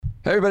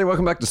Hey everybody,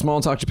 welcome back to Small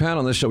Talk Japan.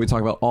 On this show, we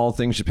talk about all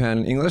things Japan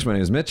in English. My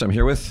name is Mitch. I'm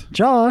here with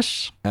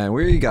Josh. And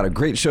we got a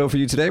great show for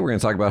you today. We're going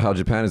to talk about how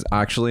Japan is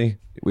actually...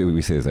 We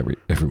say this every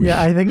week.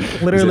 Yeah, I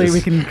think literally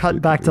we can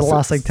cut back to the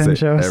last like 10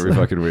 shows. Every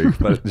fucking week.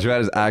 But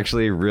Japan is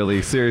actually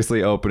really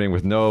seriously opening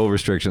with no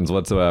restrictions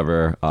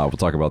whatsoever. We'll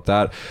talk about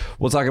that.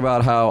 We'll talk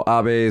about how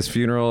Abe's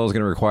funeral is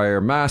going to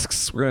require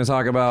masks. We're going to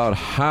talk about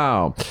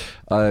how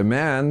a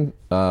man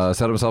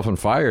set himself on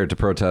fire to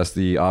protest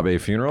the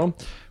Abe funeral.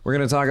 We're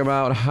going to talk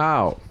about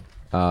how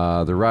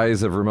the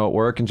rise of remote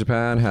work in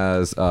Japan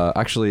has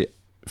actually,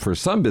 for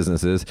some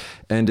businesses,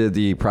 ended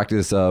the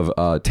practice of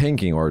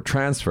tanking or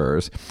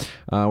transfers.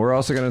 We're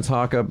also going to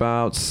talk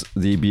about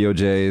the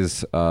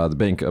BOJ's, the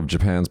Bank of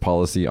Japan's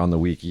policy on the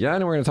weak yen,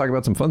 and we're going to talk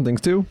about some fun things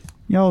too.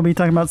 Yeah, we'll be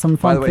talking about some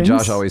fun things. By the way,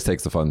 Josh always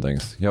takes the fun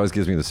things. He always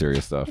gives me the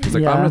serious stuff. He's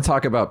like, I'm going to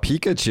talk about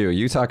Pikachu.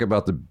 You talk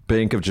about the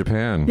Bank of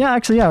Japan. Yeah,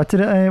 actually,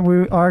 today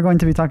we are going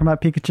to be talking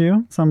about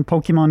Pikachu, some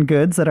Pokemon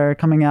goods that are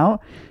coming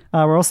out.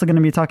 We're also going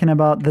to be talking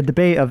about the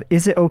debate of,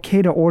 is it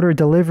okay to order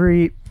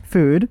delivery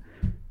food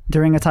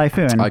during a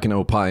typhoon? I can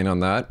opine on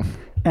that.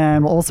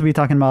 And we'll also be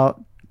talking about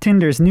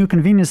Tinder's new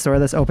convenience store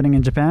that's opening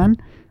in Japan,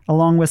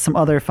 along with some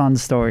other fun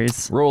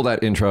stories. Roll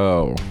that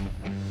intro.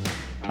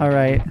 All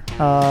right.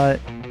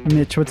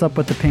 Mitch, what's up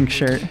with the pink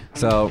shirt?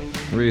 So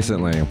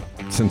recently,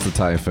 since the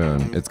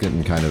typhoon, it's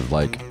getting kind of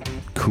like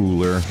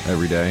cooler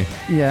every day.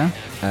 Yeah.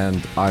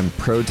 And I'm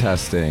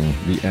protesting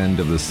the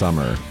end of the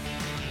summer,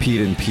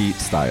 Pete and Pete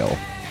style.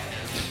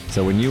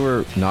 So when you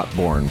were not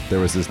born, there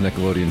was this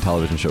Nickelodeon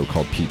television show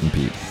called Pete and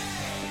Pete.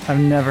 I've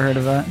never heard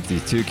of that.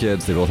 These two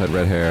kids, they both had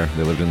red hair.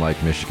 They lived in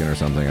like Michigan or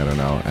something, I don't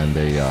know. And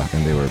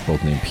they were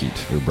both named Pete.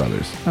 They were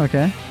brothers.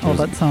 Okay.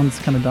 That sounds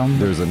kind of dumb.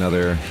 There's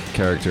another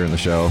character in the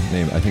show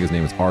named, I think his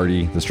name is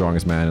Artie, the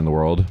strongest man in the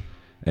world.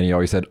 And he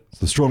always said,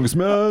 the strongest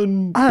man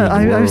in the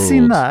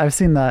world. I've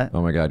seen that.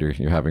 Oh my God,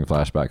 you're having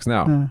flashbacks.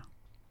 Now,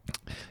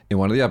 in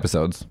one of the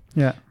episodes,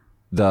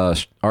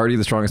 the Artie,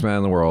 the strongest man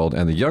in the world,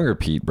 and the younger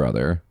Pete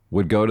brother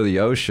would go to the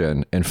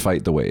ocean and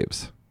fight the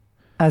waves.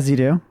 As you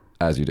do.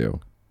 As you do.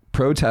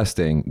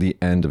 Protesting the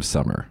end of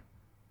summer.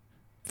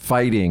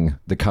 Fighting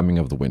the coming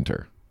of the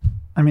winter.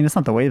 I mean, it's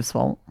not the waves'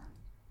 fault.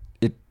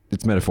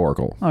 It's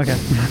metaphorical. Okay.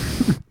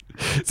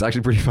 It's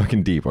actually pretty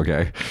fucking deep,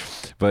 okay?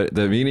 But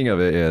the meaning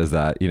of it is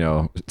that, you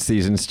know,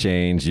 seasons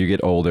change, you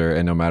get older,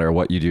 and no matter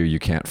what you do, you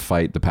can't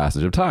fight the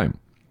passage of time.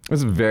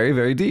 It's very,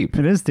 very deep.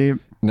 It is deep.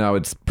 Now,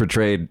 it's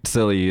portrayed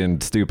silly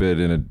and stupid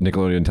in a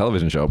Nickelodeon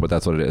television show, but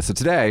that's what it is. So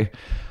today,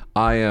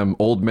 I am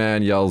Old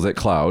Man Yells at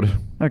Cloud.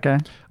 Okay.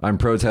 I'm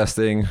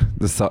protesting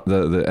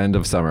the end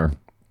of summer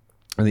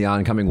and the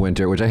oncoming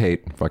winter, which I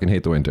hate. Fucking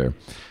hate the winter.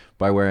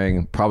 By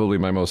wearing probably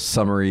my most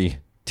summery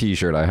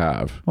t-shirt I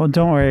have. Well,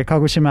 don't worry.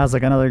 Kagoshima has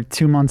like another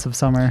 2 months of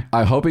summer.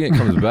 I'm hoping it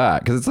comes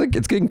back because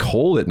it's getting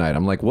cold at night.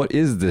 I'm like, what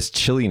is this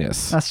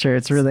chilliness? That's true.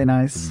 It's really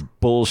nice.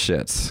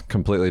 Bullshit.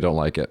 Completely don't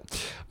like it.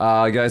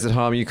 Guys at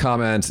home, you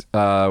comment.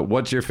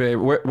 What's your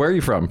favorite? Where are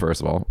you from, first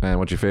of all? And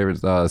what's your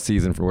favorite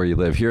season from where you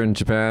live? Here in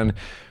Japan,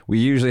 we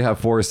usually have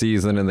 4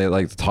 seasons, and they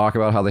like to talk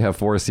about how they have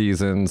 4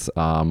 seasons.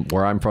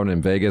 Where I'm from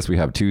in Vegas, we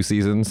have 2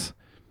 seasons.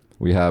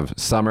 We have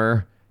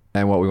summer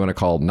and what we want to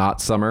call not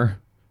summer.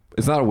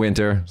 It's not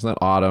winter. It's not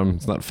autumn.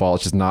 It's not fall.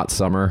 It's just not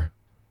summer.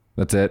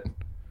 That's it.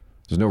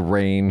 There's no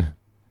rain.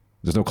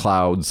 There's no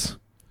clouds.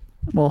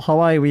 Well,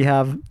 Hawaii, we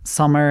have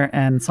summer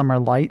and summer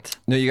light.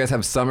 No, you guys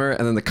have summer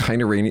and then the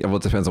kind of rainy, well,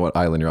 it depends on what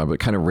island you're on, but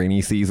kind of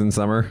rainy season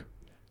summer.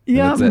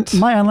 Yeah,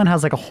 my island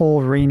has like a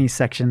whole rainy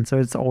section, so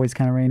it's always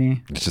kind of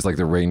rainy. It's just like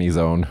the rainy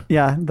zone.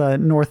 Yeah, the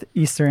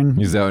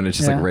northeastern zone. It's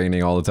just like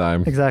raining all the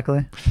time.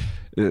 Exactly.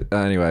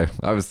 Anyway,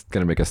 I was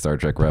going to make a Star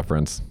Trek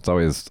reference. It's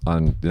always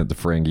on the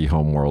Ferengi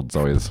homeworld. It's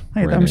always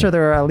raining. I'm sure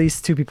there are at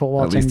least 2 people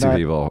watching At least 2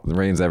 people. It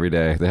rains every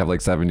day. They have like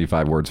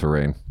 75 words for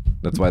rain.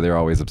 That's why they're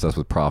always obsessed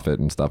with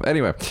profit and stuff.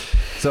 Anyway,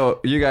 so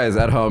you guys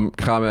at home,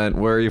 comment,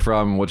 where are you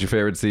from? What's your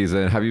favorite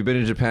season? Have you been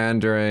in Japan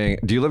do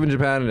you live in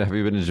Japan? And have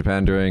you been in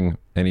Japan during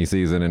any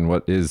season? And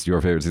what is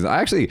your favorite season?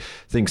 I actually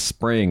think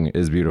spring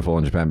is beautiful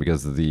in Japan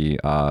because of the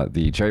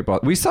cherry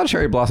blossom. We saw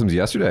cherry blossoms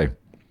yesterday.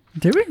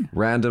 Did we?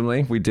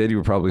 Randomly. We did. You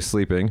were probably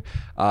sleeping.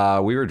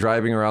 We were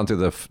driving around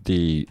through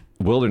the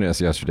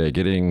wilderness yesterday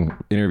getting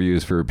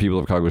interviews for people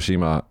of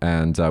Kagoshima,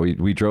 and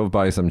we drove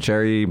by some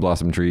cherry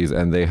blossom trees,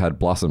 and they had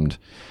blossomed.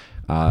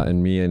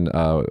 And me and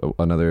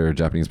another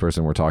Japanese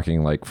person were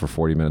talking like for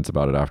 40 minutes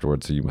about it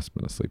afterwards, so you must have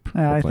been asleep.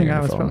 Yeah, I think I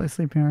was probably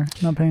sleeping or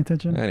not paying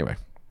attention. Anyway,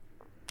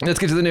 let's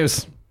get to the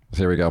news.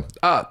 Here we go.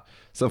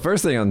 So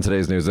first thing on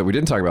today's news that we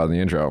didn't talk about in the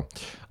intro,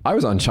 I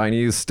was on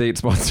Chinese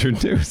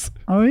state-sponsored news.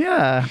 Oh,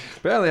 yeah.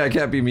 Apparently, I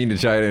can't be mean to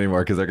China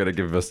anymore because they're going to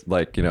give us,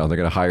 like, you know, they're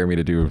going to hire me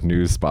to do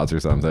news spots or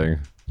something.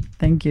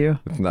 Thank you.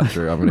 It's not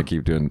true. I'm going to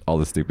keep doing all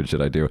the stupid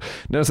shit I do.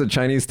 No, so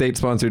Chinese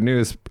state-sponsored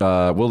news.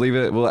 We'll leave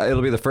it. Well,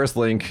 it'll be the first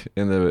link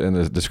in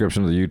the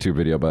description of the YouTube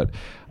video. But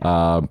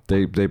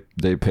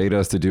they paid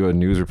us to do a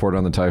news report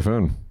on the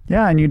typhoon.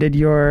 Yeah, and you did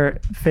your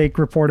fake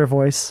reporter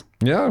voice.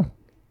 Yeah.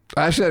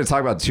 I actually had to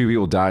talk about 2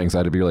 people dying, so I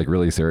had to be like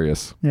really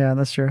serious. Yeah,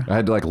 that's true. I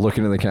had to like look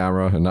into the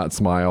camera and not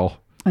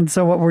smile. And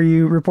so what were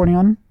you reporting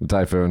on? The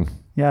typhoon.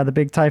 Yeah, the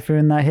big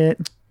typhoon that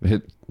hit.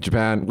 Hit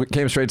Japan,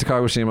 came straight to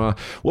Kagoshima.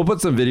 We'll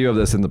put some video of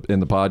this in the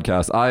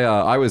podcast.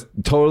 I was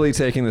totally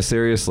taking this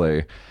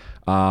seriously.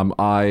 What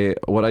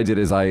I did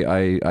is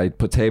I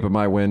put tape on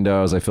my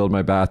windows. I filled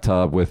my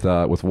bathtub with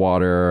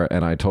water,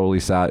 and I totally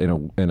sat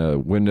in a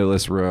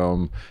windowless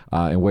room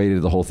and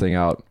waited the whole thing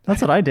out.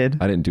 That's what I did.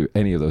 I didn't do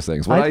any of those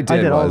things. I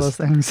did all those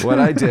things. What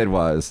I did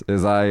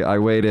is I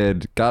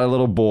waited, got a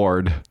little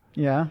bored.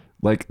 Yeah.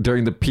 Like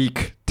during the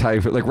peak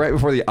typhoon, like right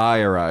before the eye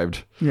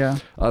arrived. Yeah.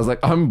 I was like,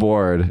 I'm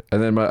bored.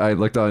 And then I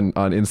looked on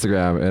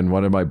Instagram, and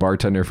one of my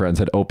bartender friends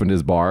had opened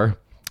his bar.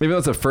 Even though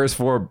it's a first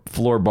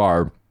floor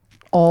bar.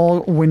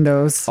 All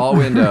windows. All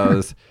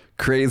windows.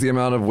 Crazy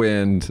amount of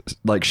wind.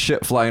 Like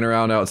shit flying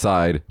around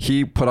outside.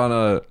 He put on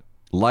a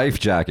life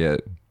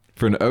jacket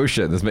for an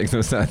ocean. This makes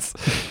no sense.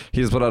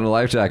 He just put on a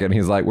life jacket, and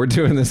he's like, we're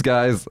doing this,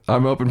 guys.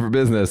 I'm open for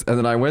business. And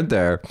then I went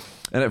there.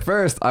 And at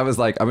first, I was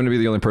like, I'm going to be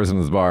the only person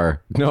in this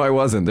bar. No, I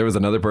wasn't. There was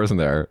another person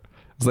there.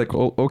 It's like,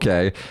 oh,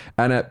 okay.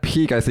 And at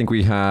peak, I think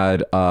we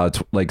had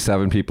like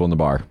 7 people in the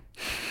bar.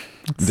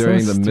 That's During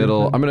so the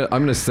middle. stupid.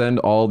 I'm gonna send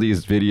all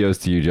these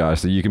videos to you,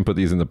 Josh, so you can put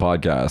these in the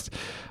podcast.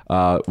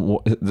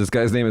 This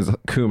guy's name is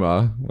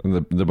Kuma,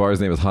 and the bar's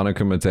name is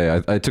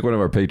Hanakumate. I took one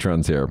of our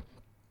patrons here.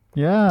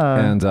 Yeah.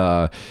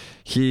 And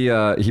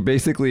he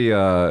basically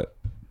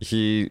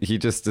he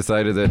just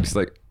decided that he's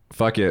like,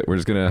 fuck it, we're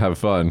just gonna have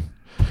fun.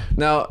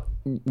 Now,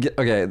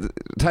 okay,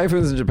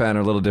 typhoons in Japan are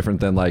a little different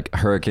than like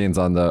hurricanes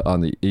on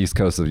the east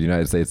coast of the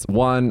United States.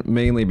 One,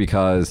 mainly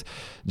because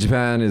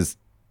Japan is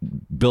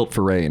built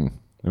for rain.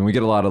 And we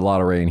get a lot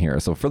of rain here.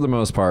 So for the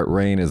most part,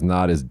 rain is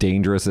not as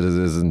dangerous as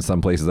it is in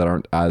some places that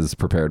aren't as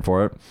prepared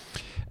for it.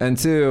 And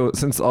two,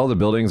 since all the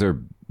buildings are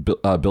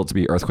built to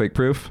be earthquake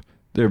proof,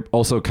 they're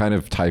also kind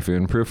of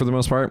typhoon proof for the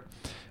most part.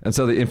 And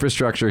so the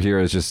infrastructure here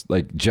is just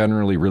like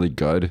generally really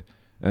good.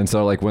 And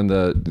so like when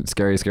the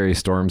scary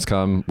storms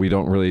come, we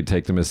don't really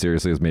take them as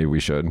seriously as maybe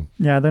we should.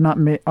 Yeah, they're not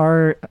made.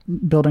 Our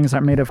buildings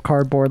aren't made of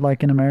cardboard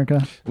like in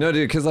America. No,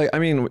 dude, because like I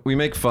mean, we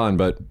make fun,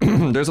 but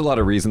there's a lot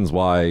of reasons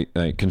why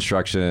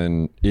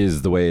construction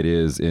is the way it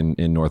is in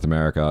North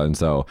America, and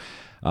so.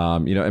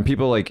 And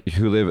people like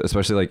who live,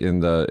 especially like in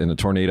the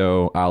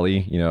tornado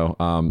alley,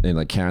 in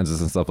like Kansas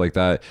and stuff like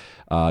that,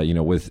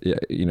 with,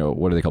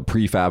 what are they called?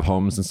 Prefab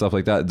homes and stuff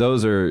like that.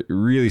 Those are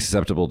really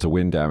susceptible to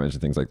wind damage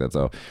and things like that.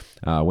 So,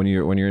 when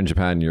you're in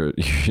Japan, you're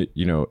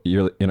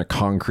in a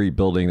concrete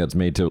building that's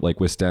made to like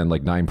withstand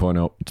like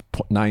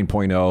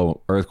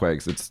 9.0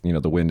 earthquakes. It's,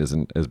 the wind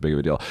isn't as big of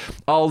a deal.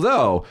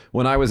 Although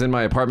when I was in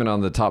my apartment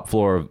on the top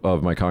floor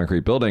of my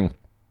concrete building,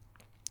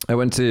 I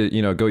went to,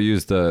 go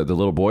use the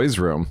little boys'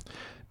 room.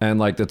 And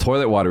like the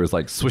toilet water was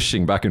like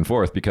swishing back and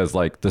forth because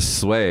like the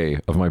sway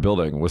of my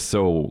building was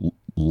so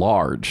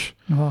large.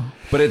 Oh.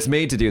 But it's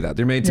made to do that.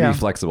 They're made to be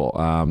flexible.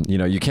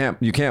 You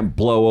can't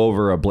blow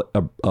over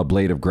a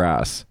blade of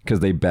grass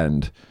because they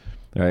bend.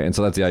 Right, and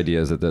so that's the idea,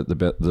 is that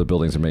the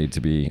buildings are made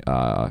to be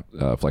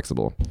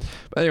flexible.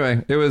 But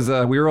anyway, it was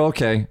we were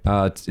okay.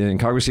 In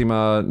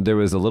Kagoshima, there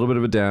was a little bit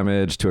of a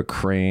damage to a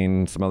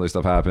crane. Some other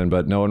stuff happened,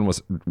 but no one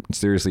was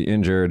seriously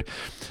injured.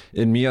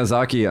 In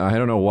Miyazaki, I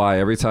don't know why,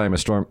 every time a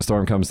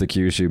storm comes to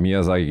Kyushu,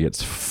 Miyazaki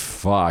gets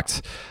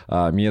fucked.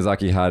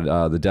 Miyazaki had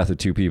the death of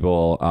 2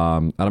 people.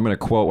 And I'm going to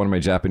quote one of my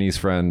Japanese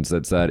friends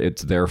that said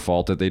it's their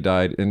fault that they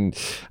died. And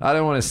I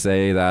don't want to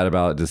say that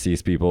about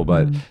deceased people,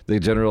 but the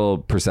general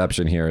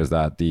perception here is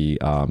that the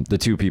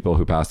 2 people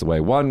who passed away,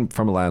 one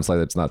from a landslide,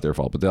 that's not their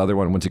fault, but the other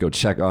one went to go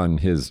check on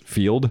his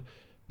field,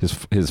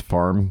 his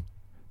farm,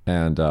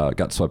 and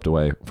got swept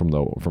away from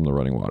the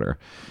running water.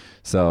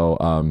 So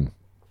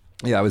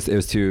it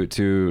was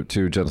two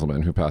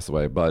gentlemen who passed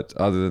away, but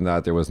other than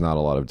that, there was not a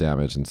lot of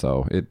damage, and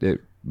so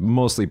it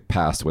mostly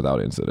passed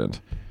without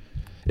incident.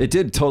 It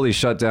did totally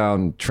shut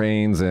down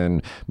trains,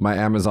 and my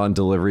Amazon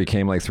delivery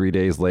came like 3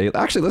 days late.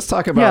 Actually, let's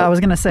talk about. Yeah, I was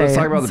gonna say. Let's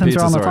talk about the since pizza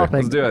we're on the story.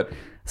 topic. Let's do it.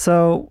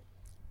 So,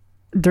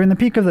 during the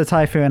peak of the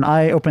typhoon,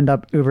 I opened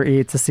up Uber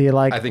Eats to see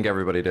like. I think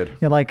everybody did.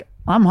 You're like,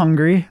 I'm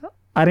hungry.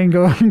 I didn't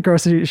go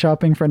grocery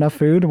shopping for enough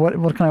food.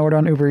 What can I order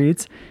on Uber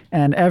Eats?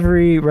 And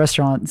every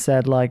restaurant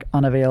said like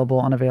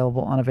unavailable.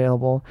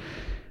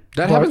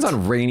 That happens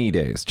on rainy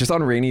days. Just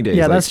on rainy days.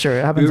 Yeah, like, that's true.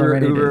 It happens on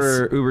rainy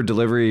days. Uber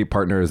delivery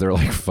partners, they're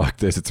like, fuck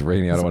this, it's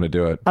rainy, I don't want to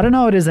do it. I don't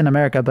know how it is in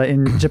America, but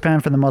in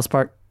Japan, for the most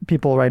part,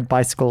 people ride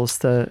bicycles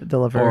to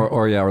deliver.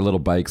 Or little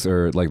bikes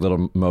or like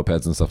little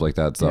mopeds and stuff like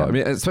that. So, Yeah. I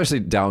mean,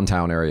 especially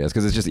downtown areas,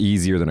 because it's just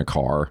easier than a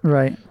car.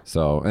 Right.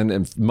 So,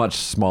 and much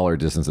smaller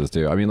distances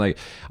too. I mean, like,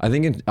 I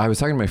think I was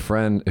talking to my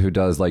friend who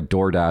does like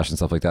DoorDash and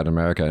stuff like that in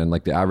America, and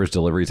like the average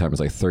delivery time is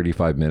like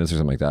 35 minutes or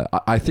something like that.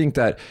 I think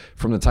that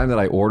from the time that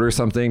I order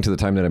something to the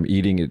time that I'm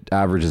eating, it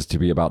averages to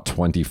be about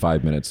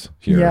 25 minutes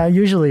here. Yeah,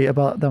 usually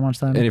about that much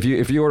time. And if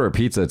you order a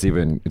pizza, it's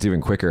even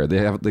quicker. They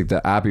have like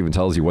the app even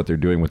tells you what they're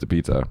doing with the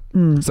pizza.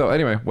 So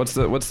anyway, what's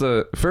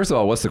the first of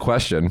all, what's the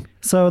question?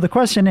 So the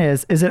question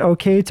is it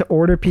okay to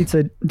order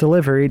pizza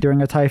delivery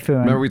during a typhoon?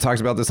 Remember we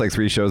talked about this like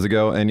 3 shows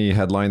ago. Any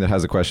headline that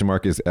has a question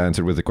mark is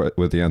answered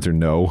with the answer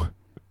no.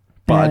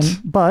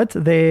 But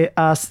they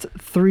asked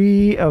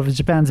 3 of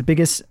Japan's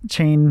biggest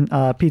chain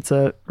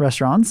pizza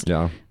restaurants.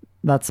 Yeah.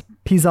 That's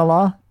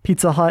Pizzala,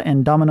 Pizza Hut,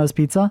 and Domino's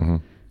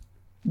Pizza.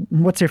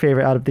 What's your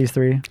favorite out of these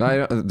 3?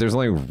 There's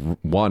only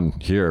one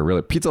here,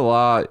 really. Pizza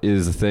La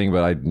is a thing,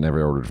 but I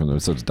never ordered from them,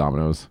 so it's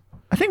Domino's.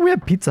 I think we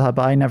have Pizza Hut,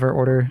 but I never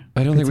order.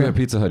 I don't think we have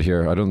Pizza Hut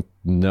here. I don't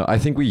know. I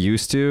think we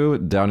used to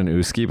down in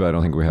Uski, but I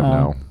don't think we have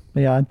now.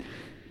 Yeah.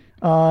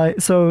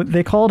 So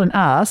they called and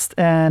asked,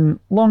 and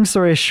long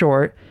story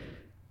short,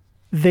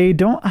 they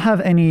don't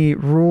have any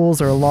rules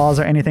or laws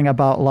or anything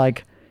about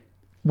like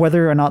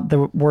whether or not the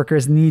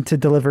workers need to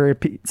deliver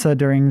pizza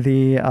during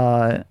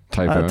the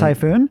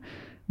typhoon.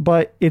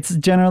 But it's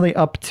generally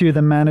up to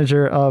the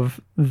manager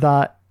of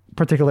that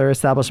particular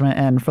establishment.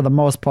 And for the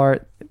most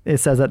part, it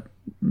says that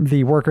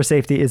the worker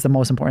safety is the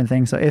most important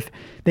thing. So if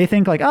they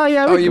think like,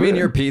 you mean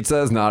your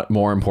pizza is not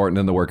more important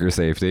than the worker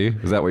safety?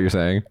 Is that what you're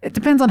saying? It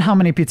depends on how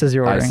many pizzas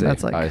you're ordering.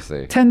 That's like I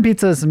see. 10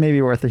 pizzas may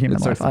be worth a human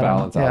life. It starts to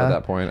balance out at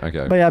that point.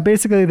 Okay. But yeah,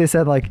 basically they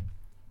said like,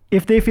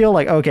 if they feel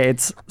like, okay,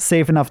 it's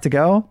safe enough to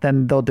go,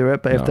 then they'll do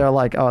it. But if they're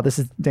like, oh, this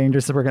is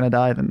dangerous, we're going to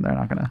die, then they're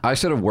not going to. I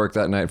should have worked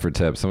that night for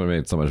tips. Someone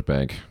made so much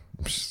bank.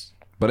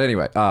 But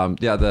anyway, I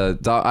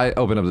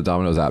opened up the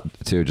Domino's app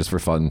too, just for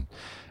fun,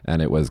 and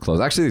it was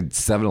closed. Actually,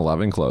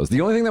 7-Eleven closed.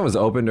 The only thing that was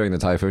open during the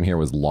typhoon here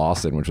was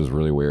Lawson, which was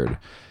really weird.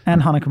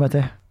 And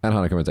Hanakamate.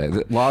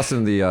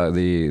 Lawson,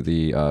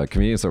 the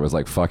convenience store was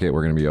like, fuck it,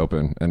 we're going to be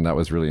open. And that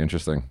was really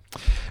interesting.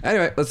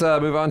 Anyway, let's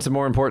move on to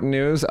more important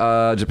news.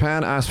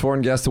 Japan asked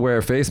foreign guests to wear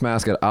a face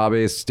mask at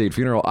Abe's state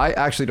funeral. I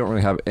actually don't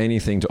really have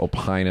anything to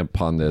opine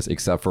upon this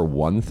except for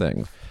one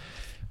thing.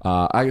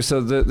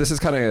 This is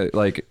kind of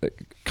like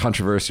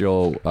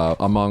controversial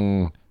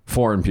among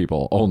foreign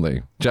people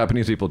only.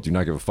 Japanese people do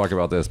not give a fuck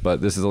about this,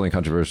 but this is only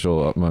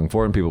controversial among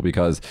foreign people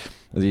because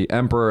the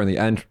emperor and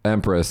the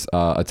empress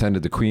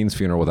attended the queen's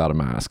funeral without a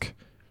mask.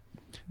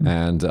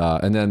 And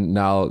then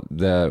now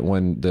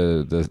when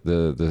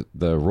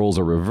the rules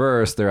are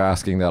reversed, they're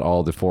asking that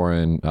all the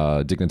foreign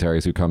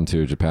dignitaries who come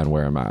to Japan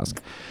wear a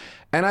mask.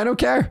 And I don't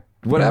care.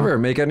 Whatever,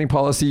 make any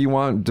policy you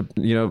want,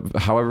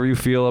 however you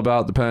feel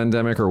about the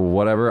pandemic or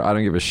whatever. I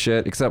don't give a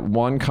shit, except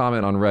one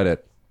comment on Reddit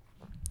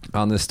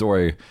on this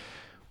story.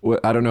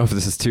 I don't know if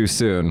this is too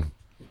soon,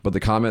 but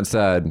the comment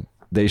said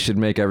they should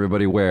make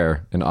everybody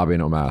wear an Abe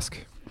no mask.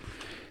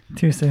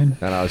 Too soon.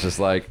 And I was just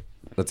like,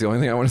 that's the only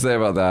thing I want to say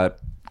about that.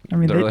 I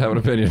mean, don't really have an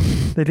opinion.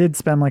 They did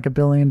spend like $1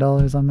 billion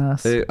on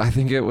masks. I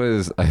think it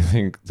was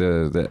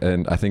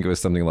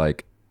something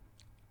like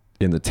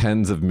in the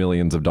tens of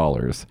millions of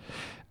dollars.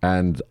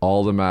 And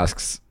all the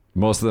masks,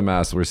 most of the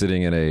masks were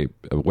sitting in a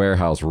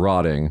warehouse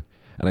rotting.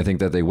 And I think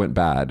that they went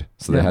bad.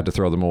 So they had to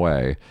throw them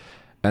away.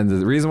 And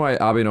the reason why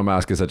Abe no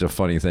mask is such a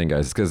funny thing,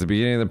 guys, is because at the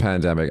beginning of the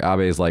pandemic,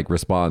 Abe's like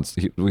response,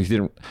 he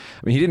didn't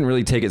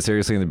really take it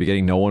seriously in the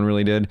beginning. No one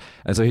really did.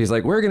 And so he's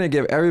like, we're going to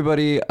give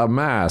everybody a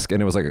mask.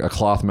 And it was like a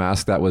cloth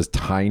mask that was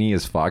tiny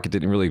as fuck. It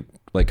didn't really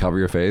like cover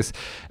your face.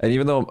 And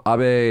even though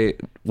Abe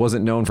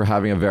wasn't known for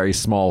having a very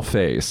small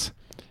face,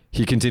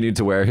 he continued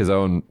to wear his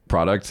own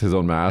product, his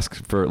own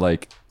mask for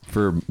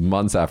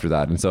months after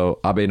that. And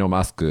so Abe no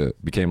mask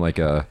became like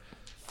a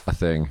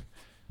thing.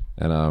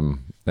 And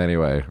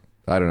anyway,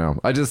 I don't know.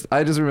 I just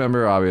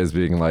remember Abe as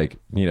being like,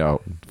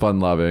 fun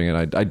loving,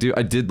 and I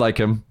did like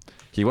him.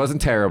 He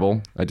wasn't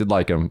terrible. I did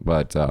like him,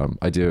 but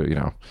I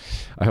do,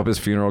 I hope his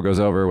funeral goes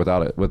over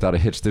without a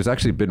hitch. There's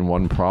actually been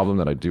one problem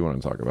that I do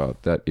want to talk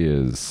about. That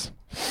is,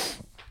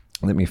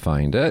 let me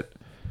find it.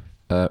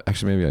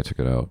 Actually, maybe I took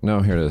it out.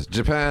 No, here it is.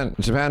 Japan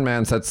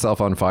man sets self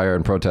on fire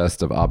in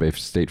protest of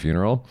Abe's state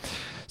funeral.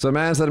 So a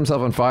man set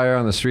himself on fire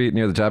on the street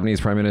near the Japanese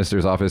Prime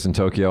Minister's office in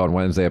Tokyo on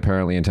Wednesday,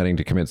 apparently intending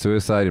to commit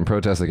suicide in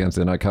protest against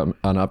an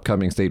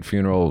upcoming state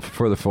funeral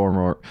for the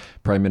former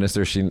Prime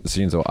Minister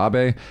Shinzo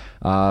Abe.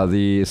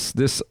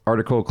 This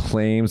article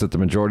claims that the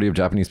majority of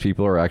Japanese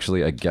people are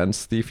actually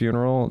against the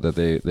funeral, that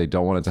they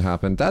don't want it to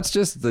happen. That's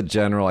just the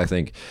general, I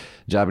think,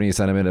 Japanese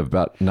sentiment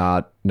about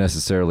not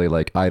necessarily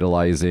like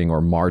idolizing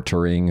or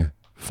martyring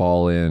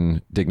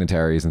fallen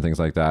dignitaries and things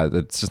like that.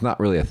 It's just not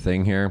really a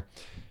thing here.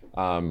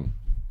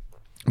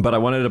 But I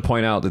wanted to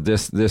point out that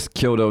this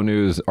Kyodo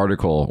News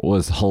article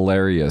was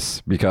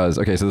hilarious because,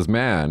 okay, so this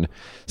man,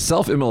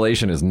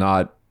 self-immolation is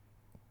not,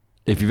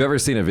 if you've ever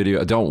seen a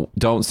video,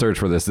 don't search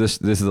for this. This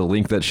is a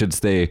link that should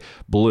stay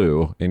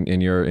blue in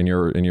your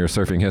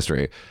surfing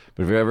history.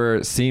 But if you've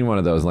ever seen one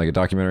of those, like a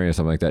documentary or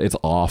something like that, it's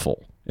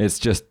awful. It's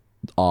just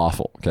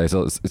awful. Okay,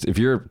 so if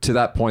you're to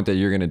that point that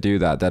you're going to do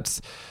that,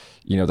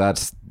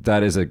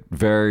 that is a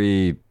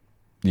very,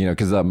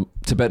 because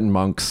Tibetan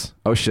monks,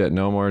 oh shit,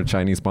 no more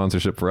Chinese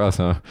sponsorship for us,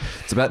 huh?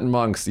 Tibetan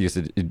monks used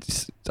to,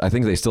 I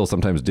think they still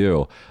sometimes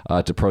do,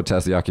 to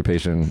protest the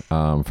occupation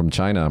from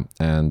China,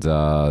 and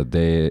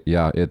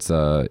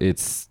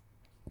it's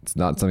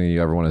not something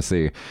you ever want to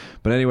see.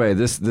 But anyway,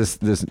 this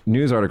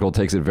news article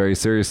takes it very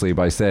seriously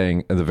by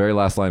saying, at the very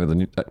last line of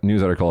the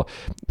news article,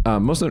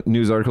 most of the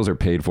news articles are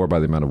paid for by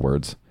the amount of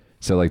words.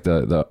 So like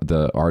the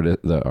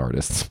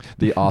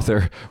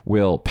author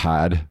will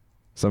pad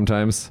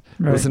sometimes.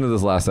 Right. Listen to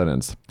this last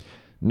sentence.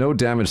 No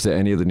damage to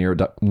any of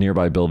the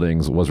nearby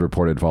buildings was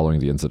reported following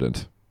the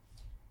incident.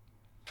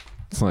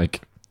 It's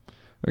like,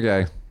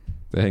 okay,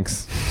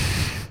 thanks.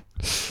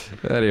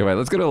 Anyway,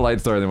 let's go to a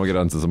light story, and then we'll get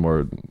on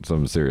to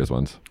some serious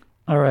ones.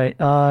 All right.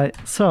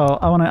 So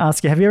I want to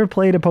ask you: have you ever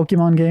played a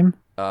Pokemon game?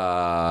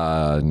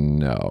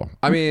 No.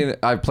 I mean,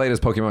 I've played as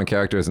Pokemon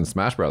characters in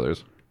Smash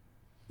Brothers.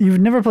 You've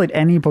never played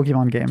any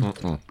Pokemon game?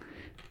 Mm-mm.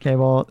 Okay,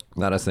 well...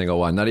 Not a single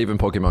one. Not even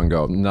Pokemon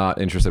Go.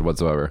 Not interested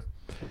whatsoever.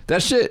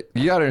 That shit,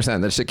 you gotta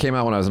understand, that shit came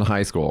out when I was in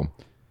high school,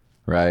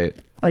 right?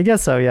 I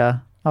guess so, yeah.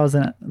 I was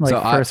in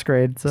first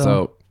grade,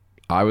 So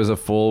I was a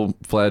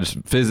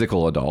full-fledged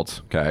physical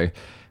adult, okay?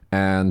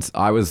 And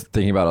I was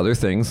thinking about other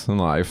things in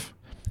life.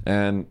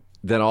 And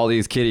then all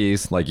these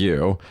kiddies like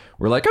you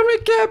were like, oh my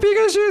God,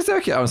 Pikachu is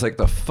so cute. I was like,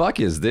 the fuck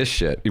is this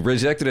shit? We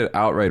rejected it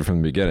outright from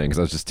the beginning because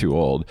I was just too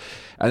old.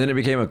 And then it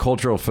became a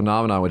cultural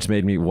phenomenon, which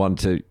made me want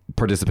to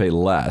participate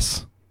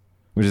less,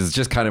 which is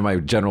just kind of my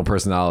general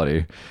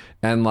personality.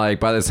 And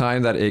like by the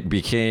time that it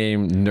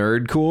became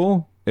nerd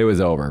cool, it was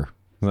over.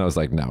 And I was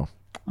like, no.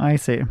 I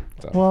see.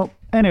 So. Well,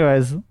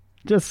 anyways,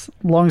 just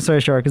long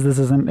story short, because this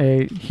isn't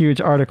a huge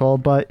article,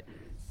 but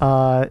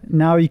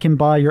now you can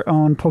buy your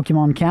own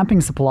Pokemon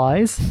camping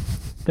supplies.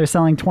 They're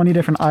selling 20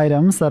 different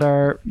items that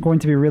are going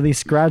to be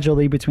released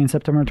gradually between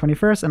September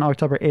 21st and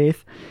October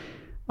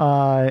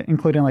 8th,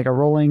 including like a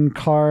rolling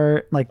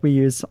cart like we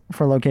use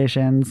for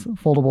locations,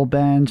 foldable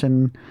bench,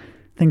 and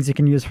things you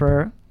can use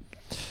for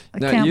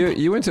now, camp.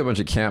 You went to a bunch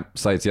of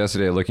campsites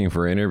yesterday looking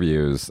for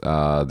interviews.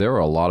 There were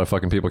a lot of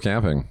fucking people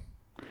camping.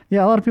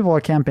 Yeah, a lot of people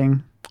are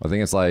camping. I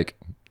think it's like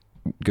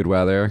good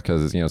weather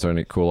because it's, starting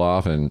to cool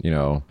off and,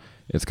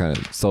 it's kind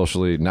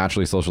of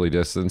naturally socially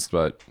distanced,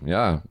 but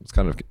yeah, it's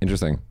kind of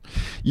interesting.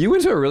 You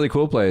went to a really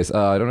cool place.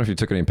 I don't know if you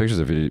took any pictures,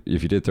 if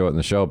you did throw it in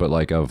the show, but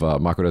like of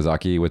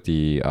Makurazaki with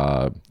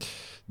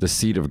the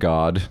seat of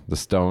God, the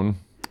stone.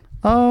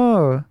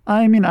 Oh,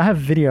 I mean, I have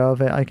video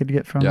of it I could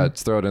get from. Yeah,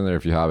 just throw it in there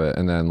if you have it.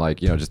 And then like,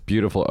 just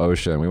beautiful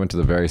ocean. We went to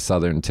the very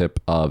southern tip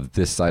of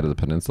this side of the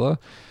peninsula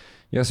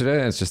yesterday,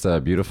 and it's just a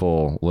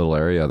beautiful little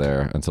area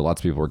there. And so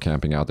lots of people were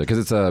camping out there because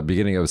it's a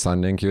beginning of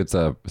Sundenkyu. It's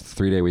a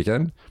 3-day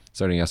weekend.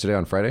 Starting yesterday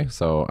on Friday.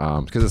 So,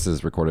 because this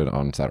is recorded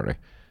on Saturday.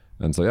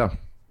 And so, yeah,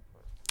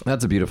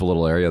 that's a beautiful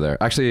little area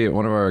there. Actually,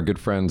 one of our good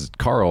friends,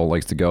 Carl,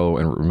 likes to go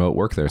and remote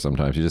work there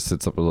sometimes. He just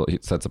sets up a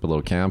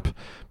little camp,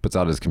 puts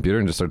out his computer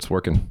and just starts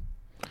working.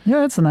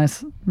 Yeah, it's a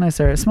nice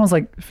area. It smells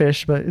like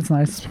fish, but it's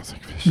nice. It smells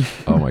like fish.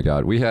 Oh my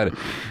God. We had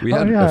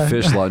a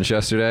fish lunch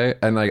yesterday,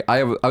 and like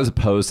I was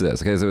opposed to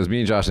this. Okay, so it was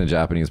me and Josh and a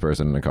Japanese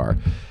person in the car.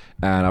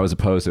 And I was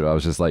opposed to it. I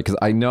was just like, because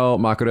I know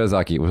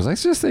Makurazaki. Was I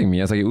just saying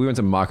me? I was like, we went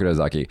to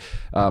Makurazaki.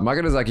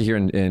 Makurazaki here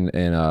in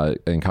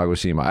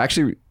Kagoshima. I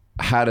actually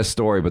had a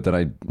story, but then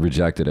I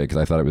rejected it because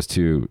I thought it was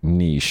too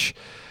niche.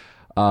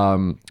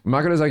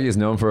 Makurazaki is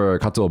known for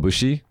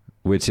katsuobushi,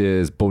 which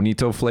is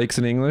bonito flakes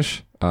in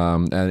English.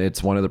 And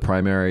it's one of the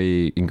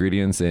primary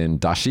ingredients in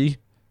dashi,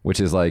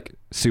 which is like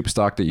soup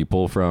stock that you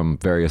pull from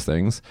various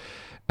things.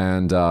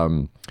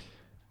 And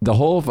the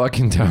whole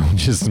fucking town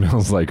just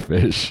smells like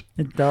fish.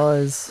 It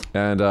does.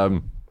 And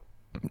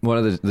one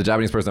of the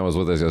Japanese person that was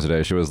with us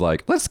yesterday, she was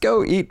like, let's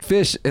go eat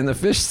fish in the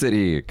fish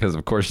city. Because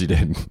of course she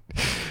did.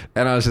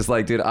 And I was just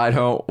like, dude, I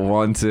don't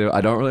want to.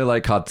 I don't really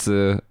like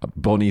katsu.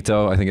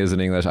 Bonito, I think it is in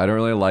English. I don't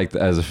really like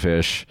that as a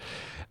fish.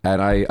 And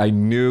I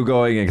knew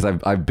going in, because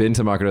I've been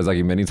to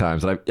Makurazaki many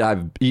times, and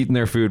I've eaten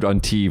their food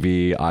on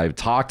TV. I've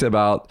talked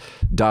about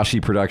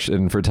dashi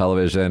production for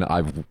television.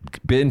 I've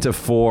been to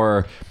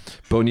 4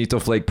 bonito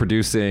flake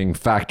producing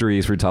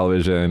factories for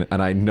television,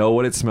 and I know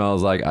what it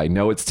smells like. I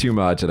know it's too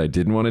much, and I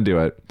didn't want to do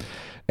it.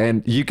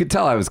 And you could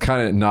tell I was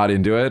kind of not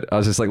into it. I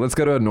was just like, let's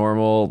go to a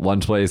normal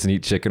lunch place and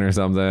eat chicken or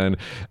something.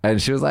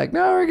 And she was like,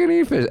 no, we're going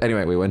to eat fish.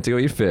 Anyway, we went to go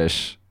eat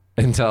fish.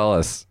 And tell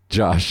us,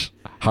 Josh,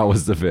 how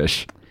was the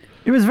fish?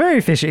 It was very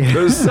fishy. It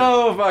was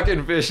so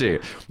fucking fishy.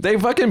 They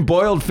fucking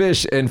boiled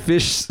fish and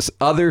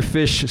other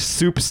fish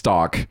soup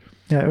stock.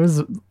 Yeah, it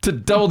was to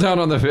double down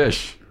on the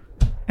fish.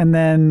 And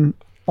then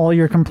all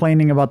your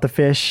complaining about the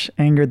fish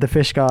angered the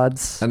fish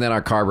gods. And then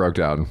our car broke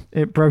down.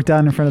 It broke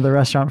down in front of the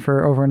restaurant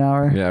for over an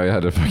hour. Yeah, we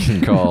had to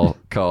fucking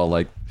call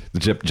like the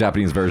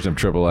Japanese version of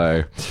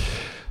AAA.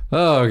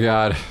 Oh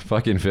God,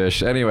 fucking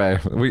fish. Anyway,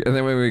 and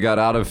then when we got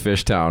out of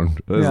Fish Town,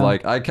 it was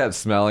like I kept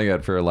smelling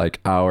it for like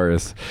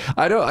hours.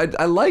 I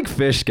like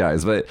fish,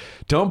 guys, but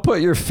don't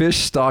put your fish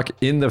stock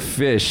in the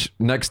fish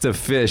next to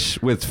fish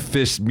with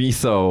fish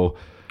miso.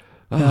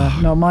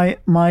 No,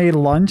 my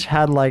lunch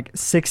had like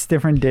 6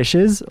 different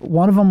dishes.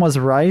 One of them was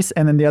rice,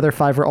 and then the other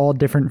 5 were all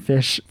different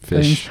fish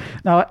things.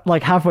 Now,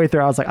 like halfway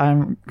through, I was like,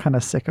 I'm kind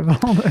of sick of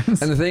all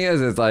this. And the thing is,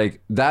 it's like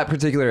that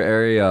particular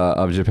area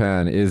of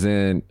Japan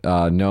isn't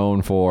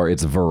known for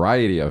its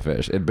variety of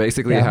fish. It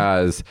basically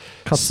has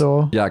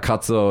katsuo. Yeah,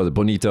 katsuo, the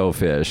bonito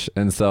fish,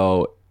 and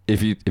so.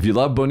 If you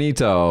love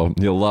bonito,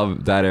 you'll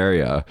love that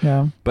area.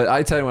 Yeah.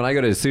 But when I go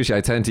to sushi, I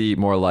tend to eat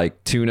more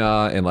like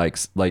tuna and like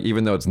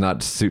even though it's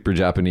not super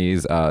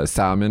Japanese,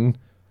 salmon,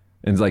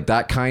 and like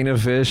that kind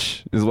of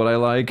fish is what I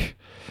like.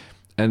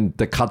 And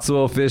the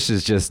katsuo fish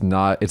is just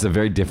not, it's a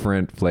very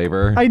different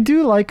flavor. I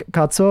do like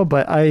katsuo,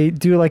 but I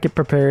do like it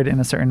prepared in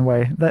a certain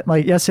way. That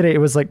like yesterday, it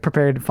was like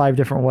prepared 5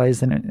 different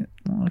ways, and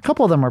a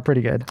couple of them were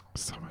pretty good.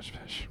 So much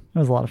fish. It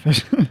was a lot of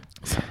fish.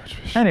 So much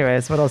fish.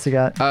 Anyways, what else you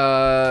got?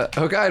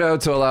 Hokkaido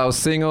to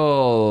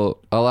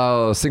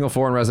allow single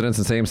foreign residents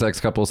and same-sex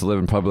couples to live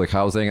in public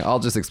housing. I'll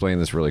just explain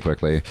this really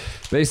quickly.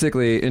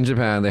 Basically, in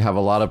Japan, they have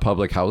a lot of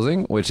public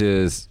housing, which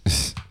is,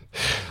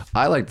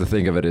 I like to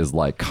think of it as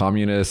like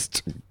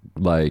communist,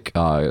 like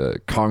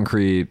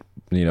concrete,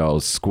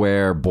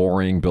 square,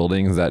 boring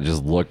buildings that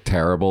just look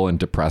terrible and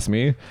depress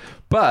me.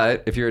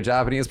 But if you're a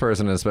Japanese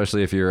person,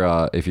 especially if you're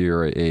a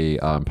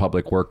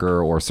public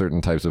worker or certain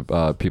types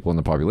of people in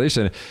the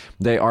population,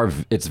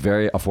 it's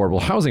very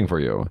affordable housing for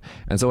you.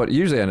 And so what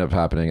usually ends up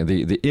happening,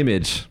 the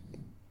image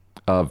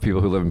of people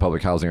who live in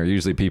public housing are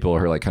usually people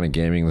who are like kind of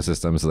gaming the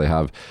system. So they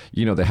have,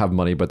 they have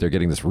money, but they're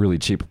getting this really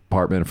cheap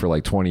apartment for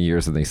like 20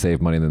 years and they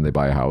save money and then they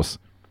buy a house.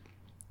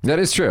 That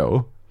is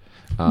true.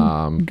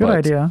 Good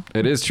idea.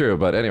 It is true,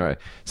 but anyway.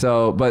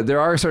 But there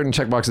are certain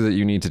checkboxes that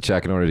you need to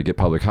check in order to get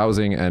public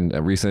housing. And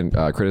a recent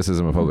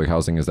criticism of public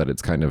housing is that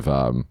it's kind of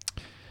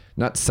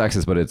not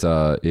sexist, but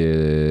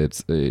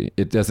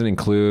it doesn't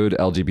include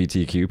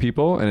LGBTQ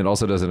people, and it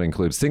also doesn't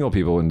include single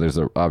people. And there's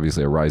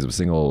obviously a rise of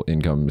single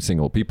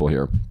people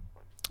here.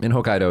 And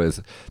Hokkaido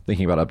is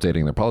thinking about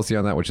updating their policy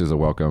on that, which is a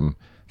welcome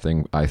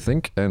thing, I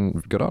think,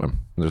 and good on them.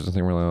 There's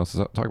nothing really else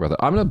to talk about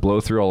that. I'm going to blow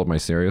through all of my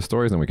serious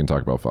stories and we can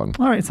talk about fun.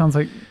 All right, sounds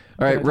like...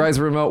 All right, rise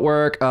of remote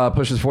work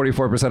pushes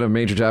 44% of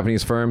major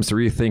Japanese firms to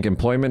rethink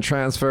employment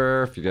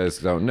transfer. If you guys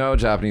don't know,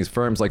 Japanese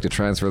firms like to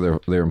transfer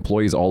their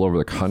employees all over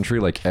the country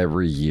like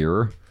every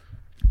year.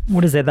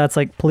 What is it? That's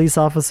like police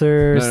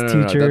officers,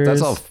 teachers. No.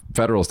 That's all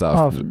federal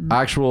stuff.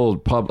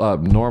 Actual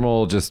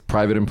normal, just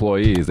private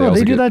employees.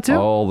 They do that too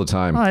all the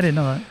time. Oh, I didn't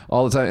know that.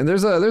 All the time, and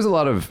there's a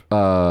lot of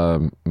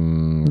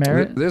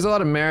merit. There's a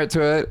lot of merit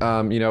to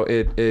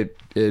it.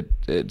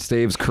 It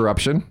saves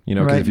corruption.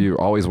 Because Right. if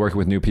you're always working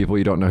with new people,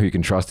 you don't know who you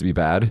can trust to be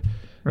bad.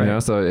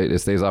 Right. So it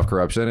stays off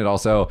corruption. It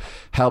also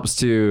helps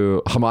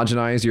to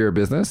homogenize your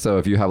business. So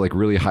if you have like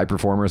really high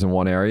performers in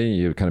one area,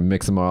 you kind of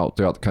mix them out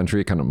throughout the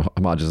country, kind of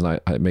homogenize,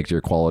 it makes your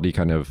quality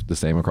kind of the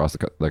same across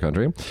the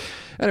country.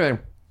 Anyway,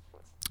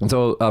 and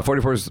so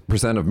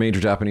 44% of major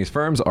Japanese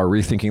firms are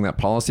rethinking that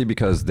policy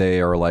because they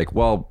are like,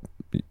 well,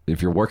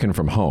 if you're working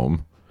from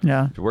home,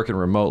 if you're working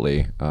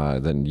remotely,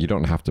 then you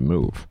don't have to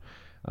move.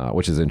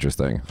 Which is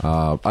interesting.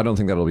 I don't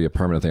think that'll be a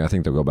permanent thing. I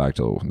think they'll go back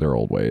to their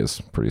old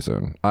ways pretty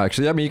soon.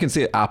 Actually, I mean, you can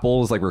see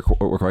Apple is like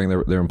requiring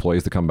their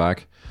employees to come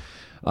back.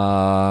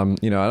 I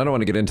don't want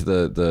to get into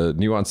the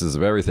nuances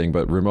of everything,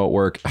 but remote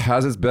work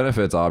has its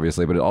benefits,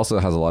 obviously, but it also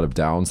has a lot of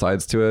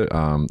downsides to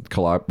it.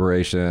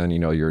 Collaboration,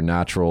 your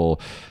natural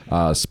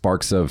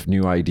sparks of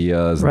new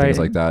ideas and things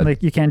like that.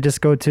 Like you can't just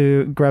go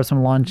to grab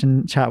some lunch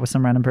and chat with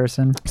some random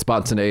person.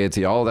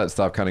 Spontaneity, all of that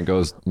stuff kind of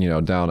goes,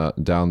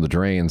 down the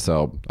drain.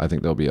 So I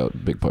think there'll be a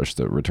big push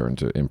to return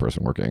to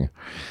in-person working.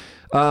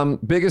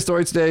 Biggest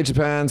story today,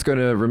 Japan's going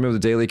to remove the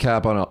daily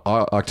cap on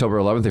October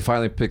 11th. They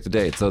finally picked the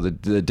date. So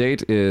the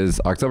date is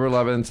October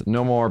 11th.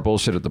 No more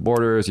bullshit at the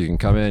borders. You can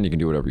come in. You can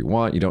do whatever you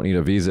want. You don't need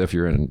a visa if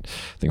you're in,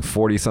 I think,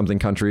 40-something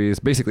countries.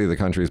 Basically, the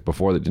countries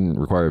before that didn't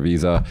require a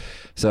visa.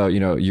 So,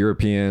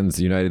 Europeans,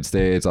 United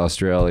States,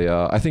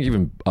 Australia, I think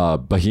even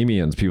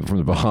Bahamians, people from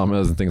the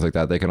Bahamas and things like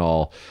that, they can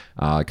all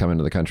come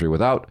into the country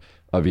without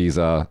a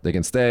visa. They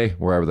can stay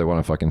wherever they want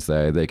to fucking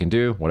stay. They can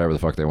do whatever the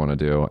fuck they want to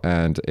do.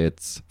 And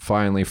it's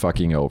finally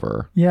fucking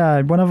over. Yeah.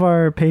 One of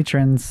our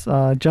patrons,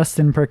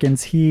 Justin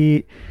Perkins,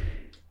 he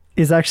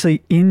is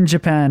actually in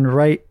Japan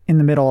right in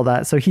the middle of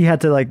that. So he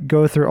had to like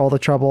go through all the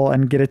trouble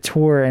and get a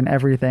tour and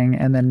everything.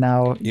 And then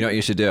now... You know what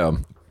you should do?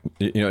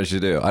 You know what you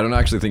should do? I don't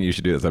actually think you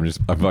should do this.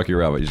 I'm fucking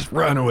around, but you just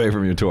run away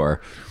from your tour.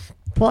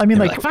 Well, I mean,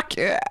 like fuck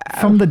yeah.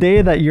 From the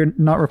day that you're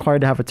not required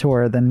to have a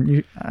tour,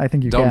 then I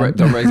think you can.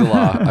 Don't break the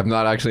law. I'm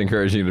not actually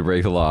encouraging you to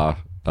break the law.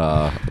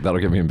 That'll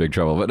get me in big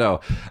trouble. But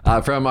no,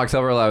 from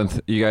October 11th,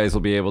 you guys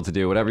will be able to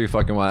do whatever you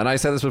fucking want. And I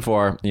said this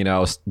before,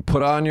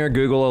 put on your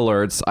Google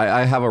alerts.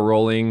 I have a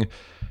rolling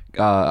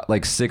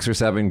like 6 or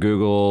 7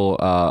 Google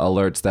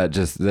alerts that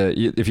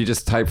if you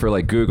just type for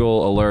like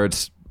Google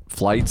alerts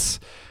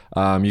flights,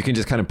 you can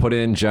just kind of put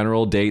in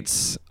general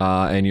dates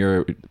and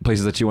your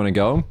places that you want to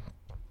go.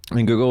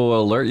 And Google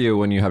will alert you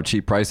when you have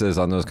cheap prices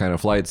on those kind of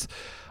flights.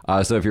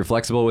 So if you're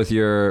flexible with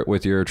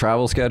your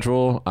travel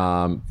schedule,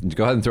 go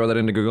ahead and throw that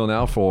into Google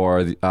now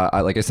for,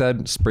 like I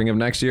said, spring of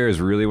next year is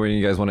really where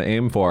you guys want to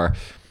aim for.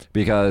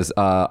 Because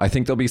I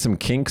think there'll be some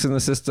kinks in the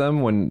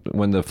system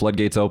when the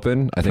floodgates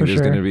open. I think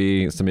there's going to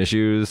be some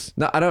issues.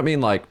 No, I don't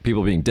mean like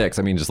people being dicks.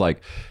 I mean just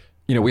like,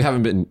 we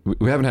haven't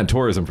had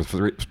tourism for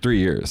 3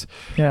 years.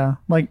 Yeah,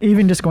 like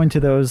even just going to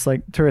those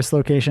like tourist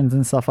locations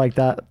and stuff like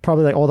that,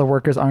 probably like all the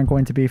workers aren't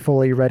going to be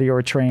fully ready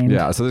or trained.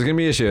 Yeah, so there's gonna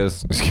be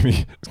issues.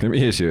 There's gonna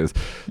be issues.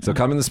 So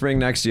come in the spring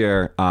next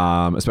year,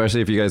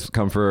 especially if you guys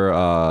come for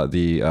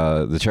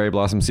the cherry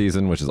blossom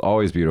season, which is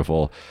always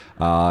beautiful,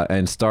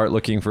 and start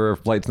looking for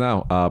flights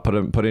now.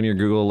 Put in your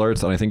Google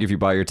alerts, and I think if you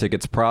buy your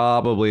tickets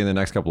probably in the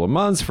next couple of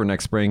months for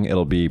next spring,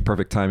 it'll be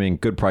perfect timing,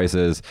 good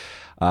prices.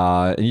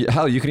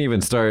 Hell, you can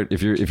even start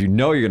if you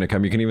know you're gonna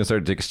come. You can even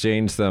start to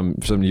exchange some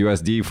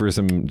USD for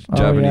some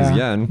Japanese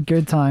yen.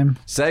 Good time.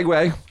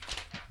 Segue.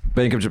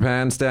 Bank of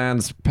Japan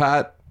stands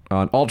pat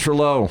on ultra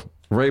low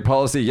rate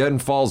policy. Yen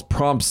falls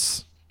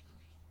prompts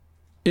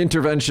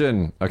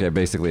intervention. Okay,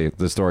 basically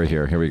the story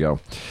here. Here we go.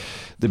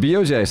 The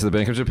BOJ, so the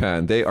Bank of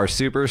Japan, they are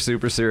super,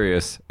 super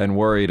serious and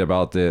worried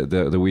about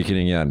the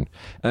weakening yen.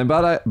 And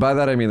by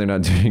that, I mean they're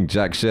not doing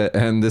jack shit.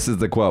 And this is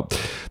the quote.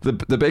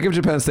 The Bank of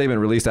Japan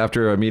statement released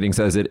after a meeting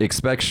says it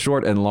expects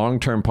short and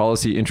long-term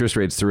policy interest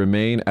rates to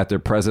remain at their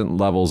present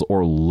levels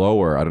or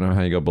lower. I don't know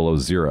how you go below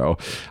zero.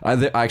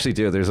 I actually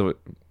do. I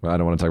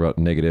don't want to talk about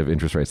negative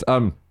interest rates.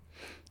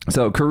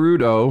 So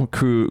Kuroda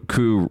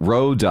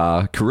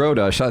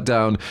shut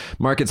down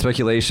market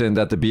speculation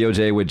that the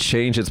BOJ would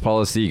change its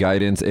policy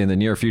guidance in the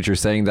near future,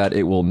 saying that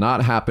it will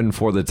not happen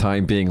for the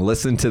time being.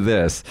 Listen to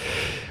this.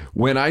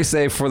 When I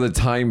say for the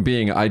time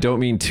being, I don't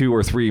mean 2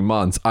 or 3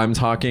 months. I'm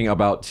talking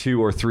about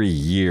 2 or 3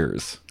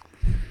 years.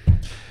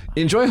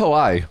 Enjoy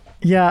Hawaii.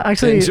 Yeah,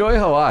 actually. Enjoy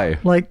Hawaii.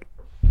 Like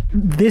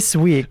this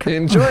week.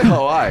 Enjoy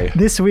Hawaii.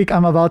 This week,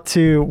 I'm about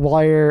to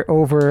wire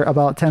over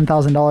about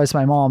 $10,000 to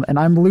my mom, and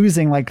I'm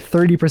losing like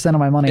 30% of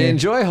my money.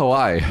 Enjoy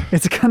Hawaii.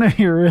 It's gonna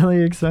be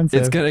really expensive.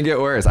 It's gonna get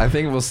worse. I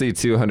think we'll see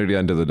 200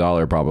 yen to the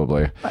dollar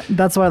probably.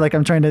 That's why, like,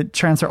 I'm trying to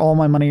transfer all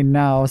my money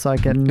now so I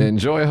can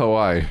enjoy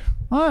Hawaii.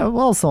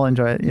 I'll still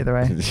enjoy it either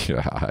way.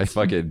 Yeah, I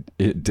fucking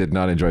did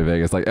not enjoy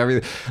Vegas. Like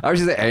everything, I was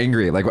just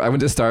angry. Like I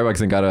went to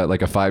Starbucks and got a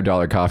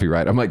 $5 coffee,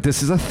 right? I'm like,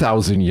 this is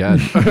 1,000 yen.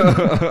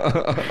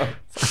 I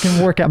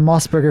can work at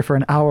Moss Burger for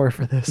an hour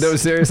for this. No,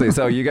 seriously.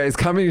 So you guys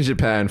coming to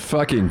Japan,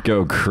 fucking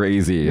go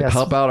crazy. Yes.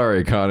 Help out our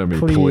economy,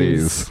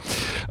 please.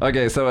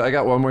 Okay, so I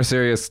got one more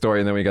serious story,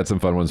 and then we got some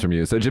fun ones from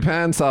you. So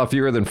Japan saw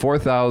fewer than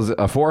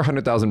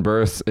 400,000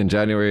 births in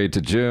January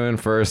to June,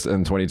 first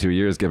in 22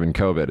 years, given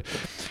COVID.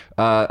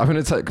 I'm going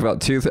to talk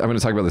about I'm going to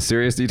talk about the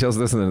serious details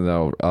of this, and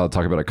then I'll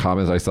talk about a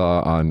comment I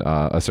saw on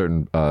a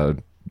certain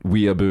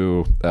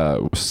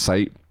Weeaboo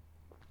site.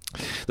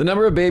 The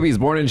number of babies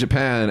born in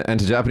Japan and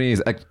to Japanese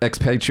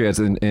expatriates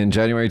in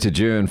January to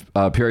June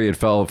period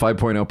fell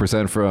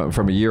 5.0%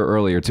 from a year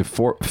earlier to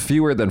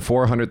fewer than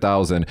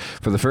 400,000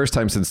 for the first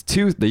time since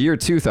the year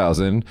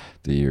 2000.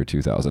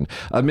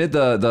 Amid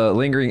the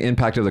lingering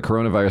impact of the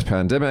coronavirus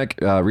pandemic,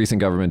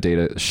 recent government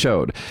data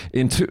showed.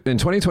 In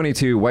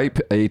 2022,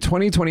 a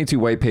 2022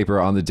 white paper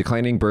on the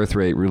declining birth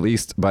rate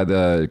released by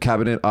the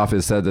Cabinet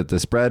Office said that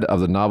the spread of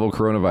the novel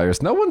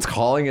coronavirus, no one's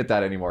calling it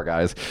that anymore,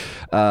 guys,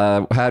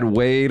 had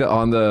weighed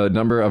on the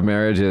number of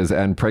marriages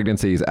and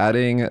pregnancies,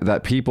 adding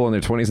that people in their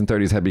 20s and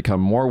 30s had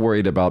become more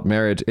worried about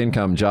marriage,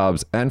 income,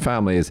 jobs, and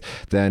families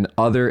than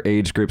other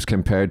age groups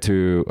compared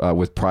to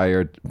with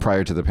prior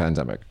to the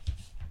pandemic.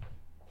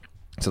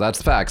 So that's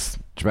the facts.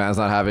 Japan's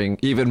not having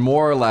even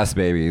more or less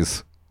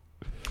babies.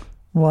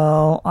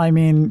 Well, I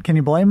mean, can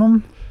you blame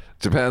them?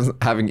 Japan's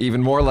having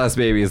even more or less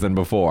babies than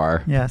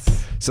before.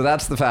 Yes. So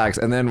that's the facts.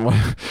 And then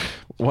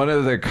one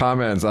of the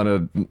comments on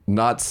a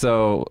not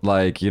so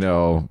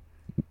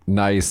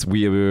nice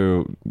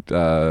weeaboo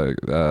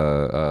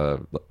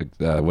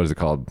what is it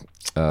called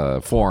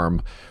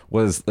form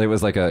was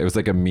like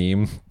a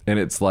meme, and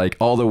it's like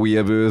all the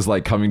weeaboos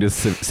like coming to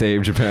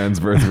save Japan's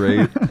birth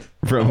rate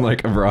from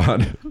like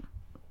abroad.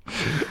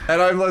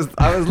 And I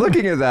was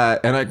looking at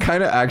that, and I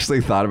kind of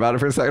actually thought about it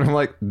for a second. I'm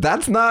like,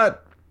 it's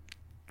not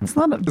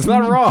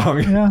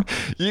wrong. Yeah.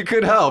 You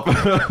could help.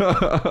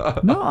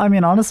 No, I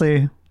mean,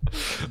 honestly,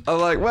 I'm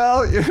like,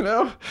 well,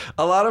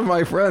 a lot of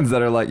my friends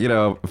that are like,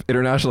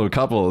 international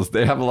couples,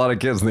 they have a lot of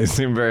kids and they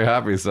seem very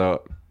happy.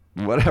 So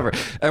whatever.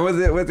 And with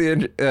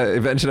the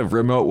invention of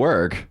remote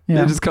work, you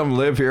just come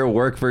live here,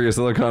 work for your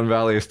Silicon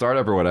Valley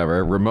startup or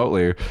whatever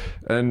remotely,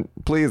 and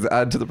please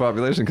add to the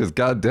population because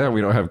goddamn, we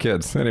don't have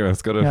kids. Anyway,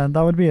 let's go to... Yeah,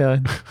 that would be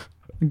a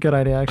good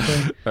idea,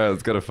 actually. All right,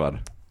 let's go to fun.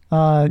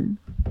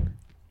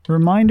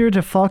 Reminder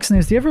to Fox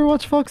News. Do you ever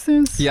watch Fox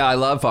News? Yeah, I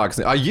love Fox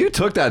News. You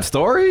took that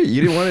story?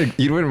 You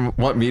didn't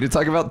want me to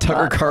talk about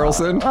Tucker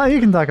Carlson? You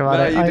can talk about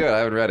it. You do it. I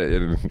haven't read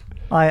it.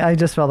 I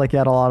just felt like you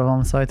had a lot of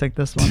them, so I took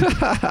this one.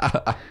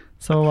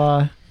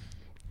 So,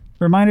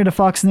 reminder to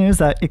Fox News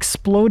that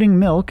exploding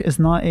milk is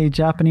not a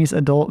Japanese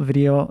adult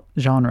video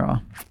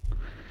genre.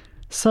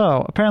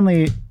 So,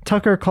 apparently,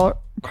 Tucker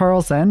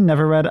Carlson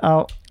never read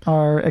out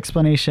our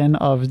explanation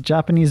of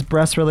Japanese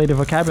breast-related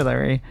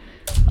vocabulary.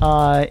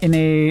 In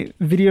a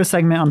video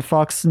segment on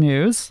Fox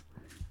News,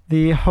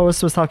 the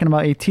host was talking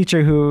about a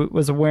teacher who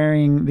was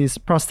wearing these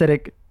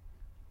prosthetic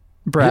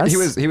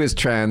breasts. He was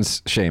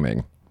trans shaming.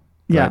 Right?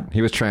 Yeah.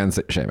 He was trans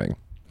shaming.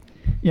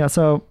 Yeah,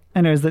 so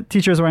anyways, the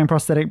teacher is wearing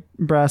prosthetic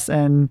breasts,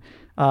 and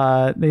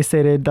they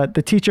stated that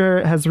the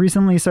teacher has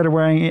recently started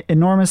wearing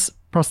enormous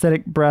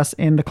prosthetic breasts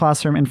in the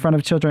classroom in front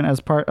of children as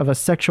part of a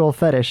sexual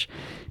fetish.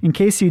 In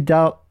case you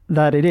doubt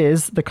that it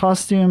is, the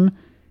costume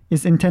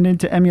is intended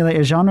to emulate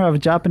a genre of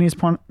Japanese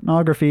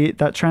pornography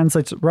that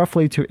translates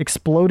roughly to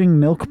exploding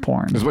milk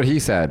porn. Is what he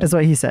said. That's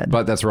what he said.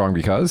 But that's wrong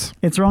because?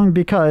 It's wrong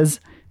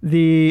because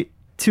the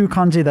two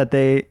kanji that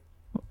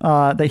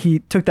that he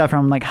took that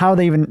from, like how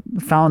they even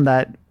found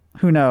that,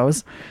 who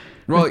knows?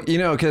 Well, you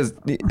know, because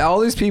all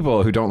these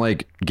people who don't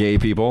like gay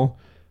people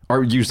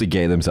are usually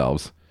gay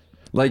themselves.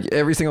 Like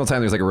every single time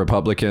there's like a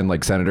Republican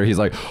like senator, he's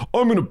like,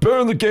 I'm gonna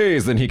ban the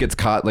gays. Then he gets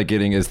caught like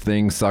getting his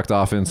thing sucked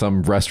off in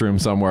some restroom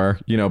somewhere,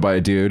 you know, by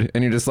a dude.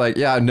 And you're just like,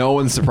 yeah, no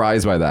one's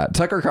surprised by that.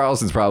 Tucker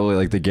Carlson's probably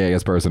like the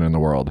gayest person in the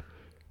world.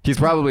 He's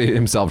probably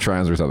himself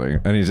trans or something.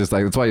 And he's just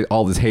like, that's why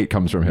all this hate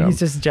comes from him. He's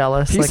just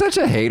jealous. He's such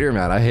a hater,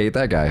 man. I hate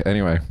that guy.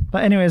 Anyway.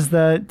 But anyways,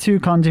 the two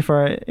kanji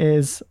for it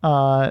is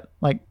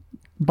like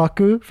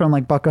baku from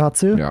like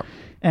bakuhatsu, Yeah.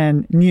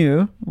 and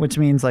nyu, which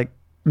means like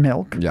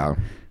milk. Yeah.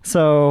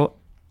 So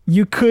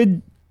you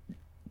could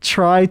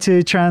try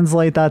to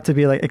translate that to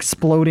be like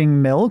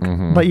exploding milk,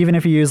 but even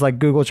if you use like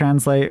Google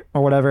Translate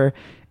or whatever,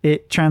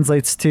 it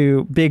translates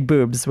to big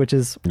boobs, which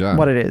is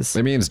what it is.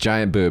 It means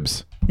giant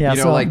boobs. Yeah, you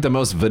know, so- like the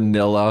most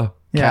vanilla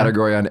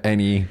category on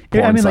any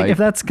porn I mean, site. like if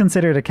that's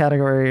considered a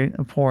category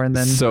of porn,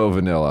 then So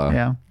vanilla.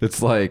 Yeah.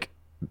 It's like,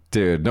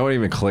 dude, no one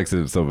even clicks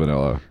it. It's so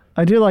vanilla.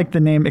 I do like the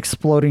name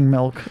exploding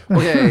milk.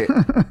 Okay.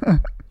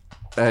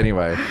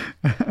 Anyway,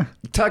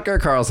 Tucker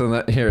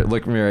Carlson, here,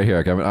 look at me right here.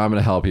 Okay, I'm going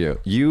to help you.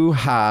 You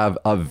have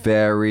a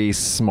very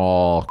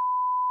small.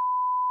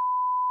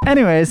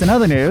 Anyways, in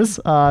other news,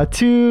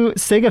 two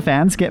Sega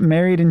fans get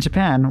married in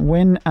Japan,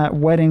 win at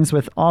weddings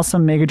with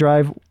awesome Mega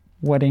Drive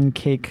wedding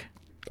cake.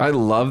 I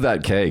love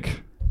that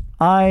cake.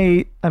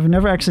 I've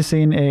never actually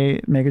seen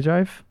a Mega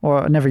Drive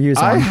or never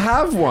used one. I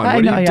have one. I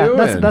What know, are you yeah,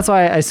 doing? that's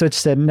why I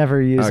switched to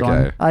never used one.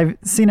 Okay. I've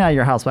seen it at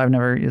your house, but I've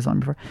never used one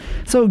before.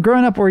 So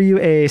growing up, were you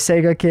a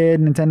Sega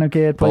kid, Nintendo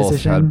kid, both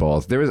PlayStation? had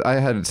both.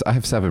 I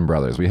have 7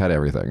 brothers. We had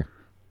everything.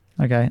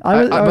 Okay.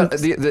 But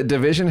the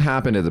division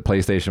happened at the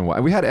PlayStation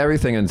 1. We had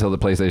everything until the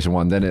PlayStation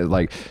 1. Then it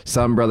like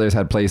some brothers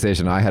had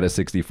PlayStation. I had a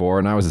 64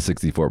 and I was a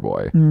 64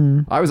 boy.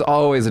 I was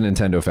always a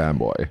Nintendo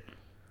fanboy.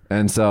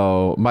 And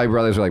so my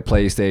brothers were like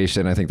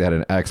PlayStation. I think they had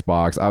an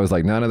Xbox. I was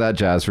like, none of that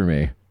jazz for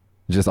me.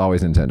 Just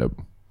always Nintendo.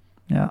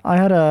 Yeah, I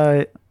had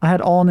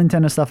all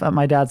Nintendo stuff at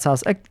my dad's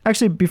house.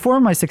 Actually, before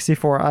my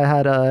 64, I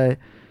had a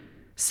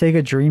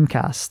Sega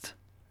Dreamcast.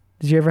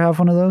 Did you ever have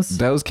one of those?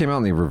 Those came out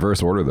in the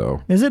reverse order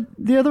though. Is it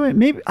the other way?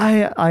 Maybe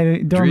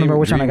I don't remember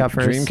which one I got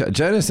first.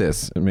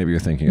 Genesis. Maybe you're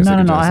thinking. Of No,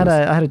 Sega I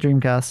Genesis. had a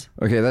Dreamcast.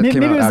 Okay, that Maybe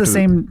came out it was after the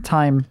same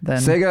time then.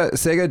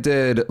 Sega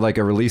did like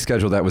a release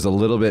schedule that was a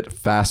little bit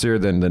faster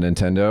than the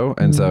Nintendo,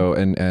 and so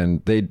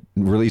and they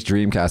released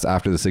Dreamcast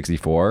after the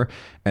 64,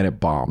 and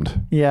it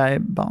bombed. Yeah,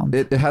 it bombed.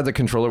 It had the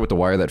controller with the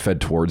wire that fed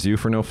towards you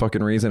for no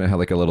fucking reason. It had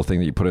like a little thing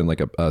that you put in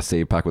like a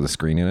save pack with a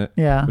screen in it.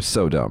 Yeah. It was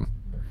so dumb.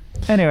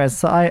 Anyways,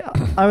 so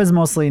I was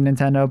mostly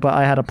Nintendo, but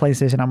I had a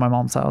PlayStation at my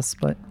mom's house.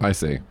 But I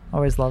see.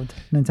 always loved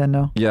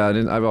Nintendo. Yeah,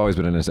 I've always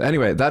been a Nintendo.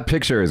 Anyway, that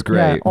picture is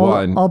great.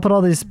 Yeah, I'll put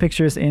all these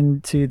pictures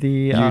into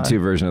the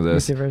YouTube version of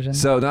this. YouTube version.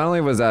 So not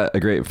only was that a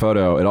great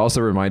photo, it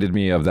also reminded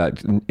me of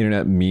that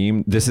internet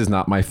meme. This is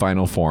not my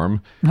final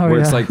form, where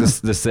it's yeah. like the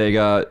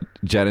Sega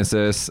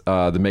Genesis,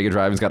 the Mega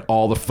Drive has got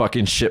all the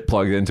fucking shit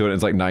plugged into it.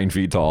 It's like 9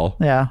 feet tall.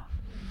 Yeah.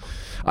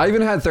 I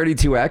even had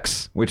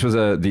 32X, which was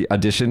the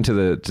addition to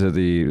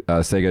the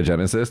Sega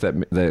Genesis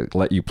that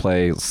let you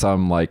play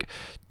some like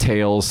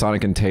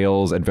Sonic and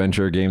Tails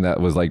adventure game that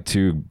was like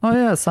too. Oh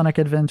yeah, Sonic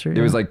Adventure. It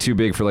was like too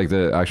big for like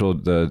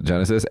the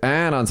Genesis.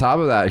 And on top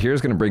of that,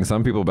 here's going to bring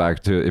some people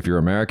back to if you're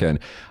American.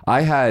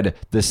 I had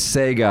the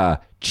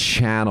Sega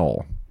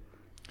Channel,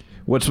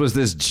 which was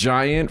this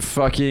giant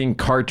fucking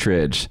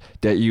cartridge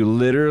that you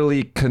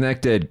literally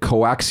connected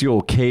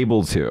coaxial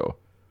cable to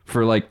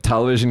for like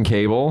television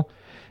cable.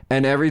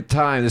 And every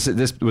time,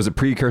 this was a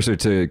precursor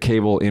to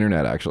cable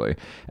internet, actually.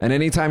 And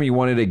anytime you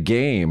wanted a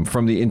game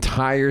from the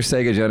entire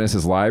Sega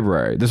Genesis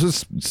library, this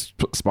was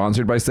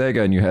sponsored by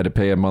Sega and you had to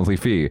pay a monthly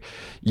fee.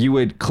 You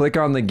would click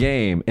on the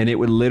game and it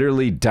would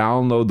literally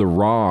download the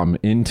ROM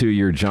into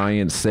your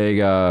giant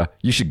Sega.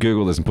 You should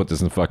Google this and put this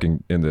in the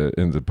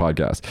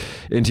podcast.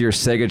 Into your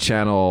Sega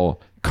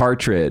Channel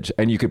cartridge,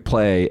 and you could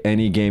play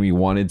any game you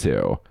wanted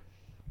to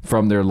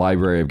from their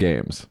library of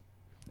games.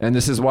 And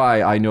this is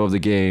why I know of the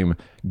game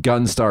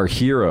Gunstar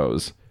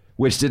Heroes,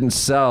 which didn't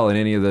sell in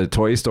any of the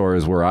toy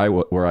stores where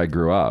I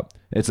grew up.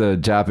 It's a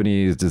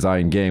Japanese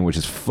design game, which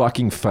is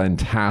fucking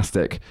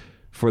fantastic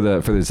for the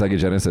Sega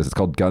Genesis. It's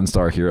called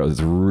Gunstar Heroes.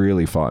 It's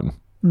really fun.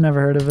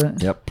 Never heard of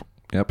it. Yep.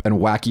 And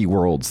Wacky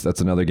Worlds. That's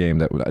another game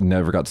that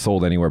never got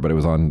sold anywhere, but it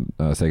was on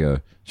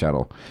Sega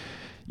Channel.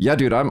 Yeah,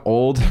 dude, I'm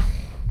old.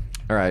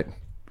 All right.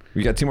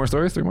 We got 2 more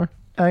stories? 3 more?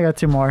 I got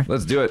 2 more.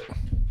 Let's do it.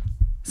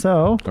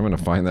 So I'm going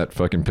to find that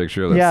fucking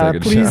picture of that yeah,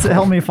 Sega please Channel.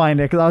 help me find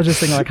it, because I was just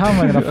thinking like, how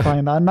am I going to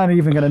find that? I'm not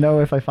even going to know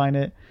if I find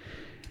it.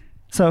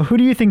 So who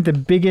do you think the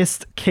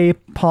biggest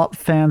K-pop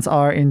fans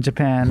are in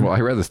Japan? Well,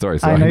 I read the story,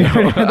 so I I know you know.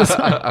 already read the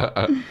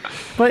story.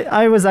 But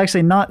I was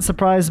actually not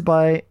surprised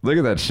by... Look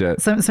at that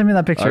shit. Send me that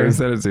I picture. already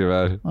sent it to you,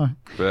 man. Oh.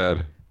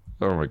 Bad.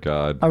 Oh my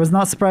god. I was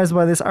not surprised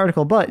by this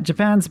article, but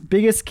Japan's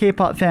biggest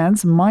K-pop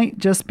fans might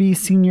just be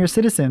senior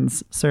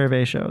citizens,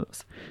 survey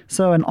shows.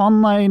 So an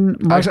online...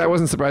 Actually, I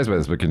wasn't surprised by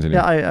this, but continue.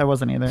 Yeah, I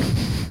wasn't either.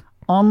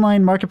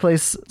 Online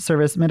marketplace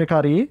service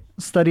Mercari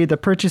studied the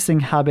purchasing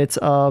habits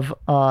of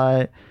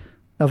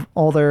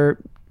all their,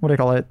 what do I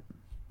call it?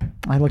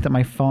 I looked at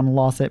my phone,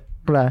 lost it.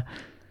 Blah.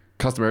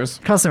 Customers.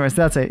 Customers,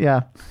 that's it,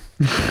 yeah.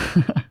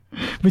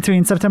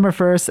 Between September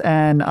 1st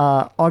and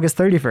August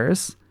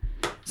 31st,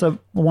 so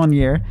 1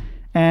 year.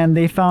 And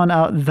they found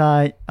out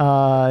that,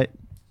 what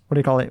do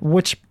you call it?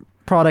 Which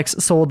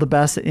products sold the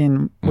best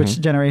in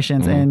which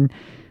generations. And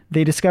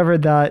they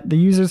discovered that the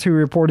users who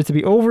reported to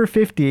be over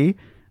 50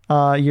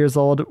 years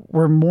old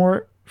were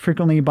more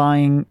frequently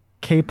buying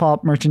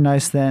K-pop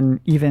merchandise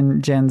than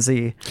even Gen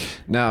Z.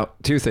 Now,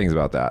 two things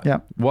about that. Yeah.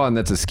 One,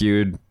 that's a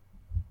skewed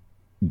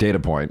data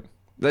point.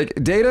 Like,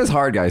 data is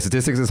hard, guys.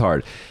 Statistics is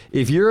hard.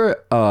 If you're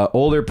an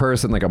older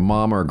person, like a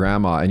mom or a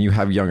grandma, and you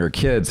have younger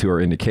kids who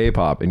are into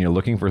K-pop and you're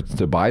looking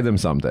to buy them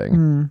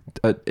something,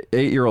 an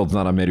 8-year-old's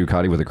not on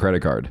Mercari with a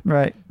credit card.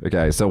 Right.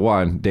 Okay, so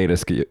one, data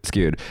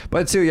skewed.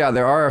 But two, yeah,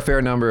 there are a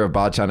fair number of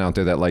bachan out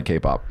there that like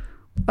K-pop.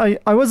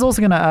 I was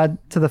also going to add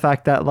to the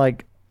fact that,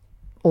 like,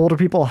 older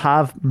people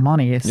have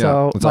money.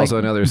 So yeah, it's also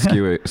another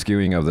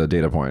skewing of the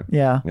data point.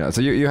 Yeah. Yeah.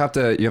 So you have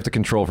to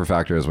control for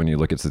factors when you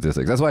look at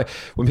statistics. That's why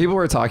when people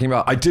were talking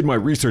about, I did my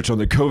research on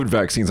the COVID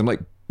vaccines, I'm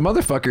like,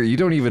 motherfucker, you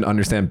don't even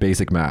understand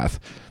basic math.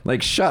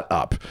 Like, shut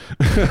up.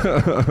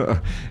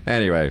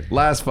 Anyway,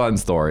 last fun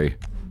story.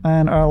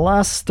 And our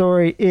last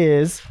story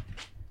is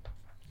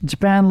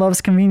Japan loves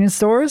convenience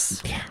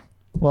stores. Yeah.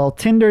 Well,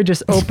 Tinder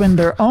just opened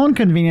their own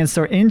convenience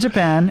store in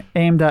Japan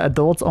aimed at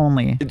adults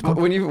only.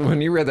 When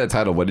you read that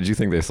title, what did you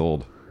think they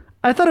sold?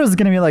 I thought it was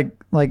gonna be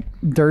like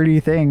dirty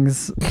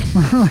things,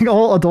 like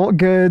all adult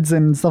goods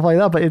and stuff like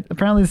that. But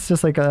apparently it's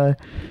just like a.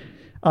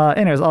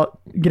 Anyways,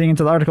 getting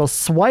into the article,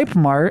 Swipe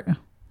Mart,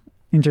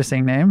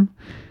 interesting name,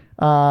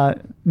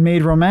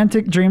 made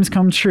romantic dreams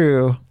come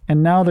true,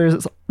 and now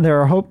there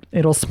are hope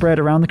it'll spread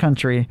around the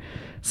country.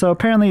 So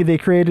apparently they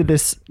created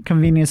this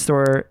convenience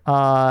store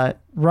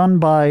run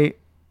by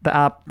the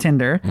app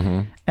Tinder,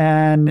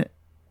 and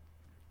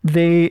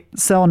they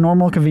sell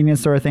normal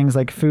convenience store things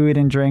like food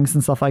and drinks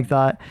and stuff like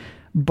that.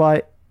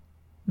 But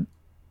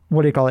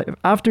what do you call it?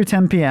 After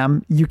 10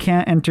 p.m., you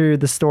can't enter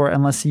the store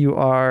unless you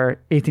are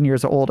 18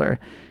 years or older.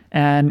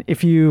 And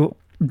if you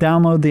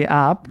download the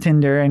app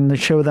Tinder and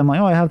show them like,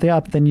 oh, I have the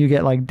app, then you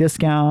get like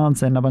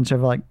discounts and a bunch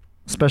of like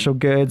special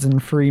goods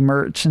and free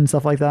merch and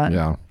stuff like that.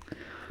 Yeah.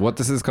 What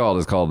this is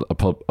called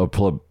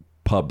a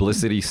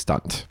publicity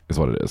stunt is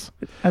what it is.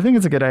 I think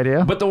it's a good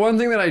idea. But the one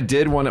thing that I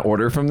did want to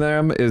order from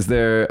them is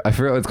I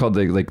forgot what it's called,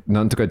 like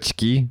Nantoka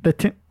Chiki.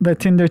 The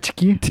Tinder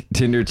Chiki.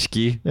 Tinder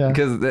Chiki. Yeah.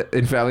 Because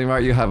in Family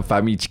Mart you have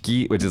Fami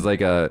Chiki, which is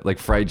like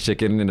fried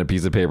chicken in a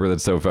piece of paper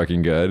that's so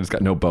fucking good. It's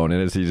got no bone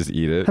in it, so you just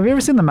eat it. Have you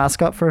ever seen the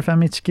mascot for a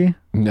Fami Chiki?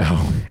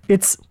 No.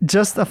 It's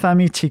just a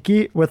Fami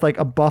Chiki with like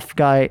a buff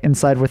guy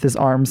inside with his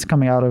arms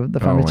coming out of the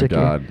Fami Chiki.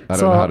 Oh my god. I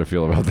don't know how to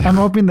feel about that. I'm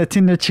hoping the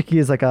Tinder Chiki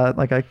is like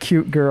a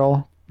cute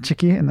girl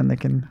Chiki, and then they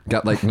can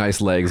got like nice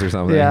legs or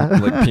something. Yeah.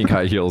 Like pink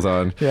high heels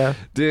on. Yeah.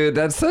 Dude,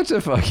 that's such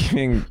a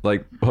fucking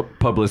like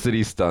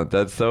publicity stunt.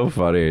 That's so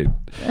funny.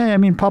 Hey, I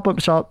mean, pop-up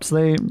shops,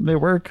 they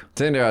work.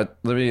 Tinder,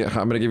 I'm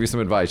gonna give you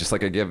some advice, just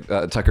like I give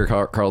Tucker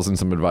Carlson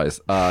some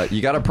advice.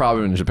 You got a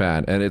problem in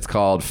Japan, and it's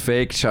called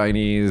fake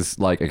Chinese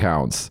like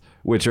accounts,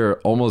 which are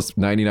almost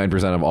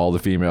 99% of all the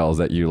females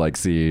that you like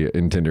see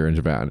in Tinder in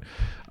Japan.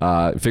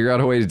 Figure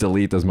out a way to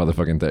delete those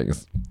motherfucking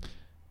things,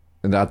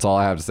 and that's all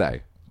I have to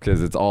say.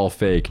 Because it's all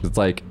fake. It's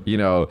like,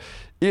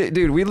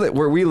 dude,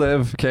 where we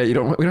live, okay, we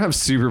don't have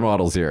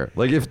supermodels here.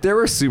 Like, if there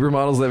were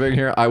supermodels living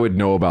here, I would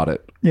know about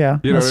it. Yeah,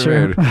 you know that's what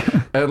true. I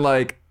mean? And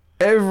like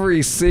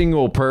every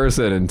single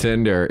person in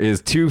Tinder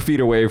is 2 feet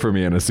away from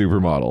me in a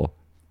supermodel,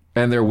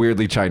 and they're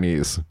weirdly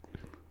Chinese,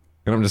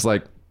 and I'm just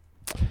like,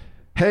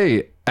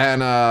 hey,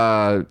 and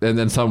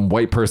then some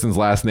white person's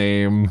last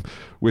name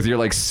with your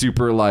like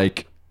super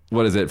like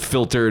what is it,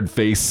 filtered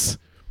face.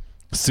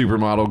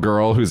 Supermodel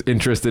girl who's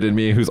interested in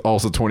me, who's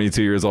also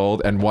 22 years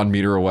old and 1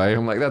 meter away.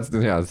 I'm like,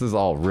 this is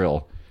all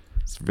real.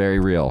 It's very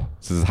real.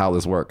 This is how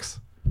this works.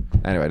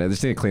 Anyway, I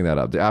just need to clean that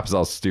up. The app is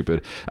all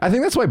stupid. I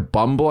think that's why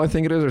Bumble, I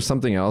think it is, or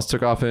something else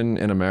took off in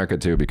America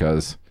too,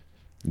 because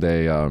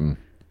they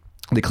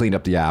cleaned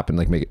up the app and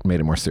like made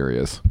it more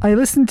serious. I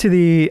listened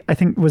to I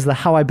think it was the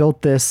How I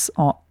Built This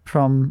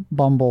from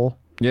Bumble.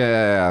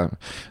 Yeah.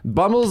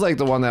 Bumble's like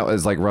the one that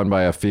was like run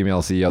by a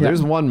female CEO. Yeah.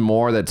 There's one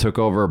more that took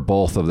over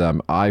both of them.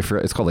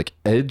 It's called like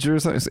Edge or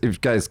something. If you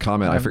guys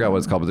comment, I forgot what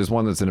it's called, but there's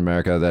one that's in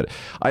America that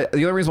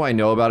the only reason why I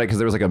know about it, because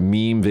there was like a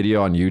meme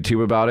video on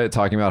YouTube about it,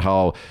 talking about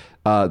how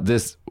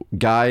this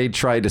guy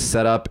tried to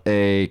set up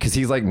because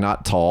he's like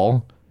not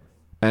tall,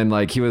 and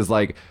like he was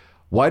like,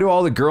 why do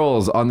all the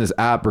girls on this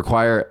app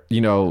require,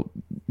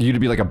 you to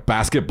be like a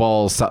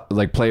basketball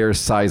like player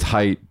size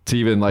height to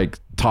even like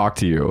talk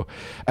to you.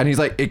 And he's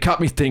like, it got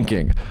me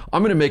thinking,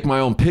 I'm gonna make my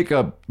own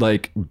pickup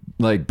like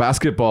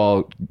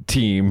basketball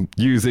team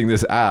using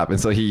this app. And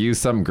so he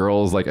used some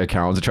girls like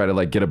account to try to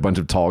like get a bunch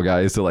of tall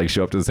guys to like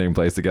show up to the same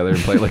place together and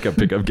play like a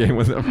pickup game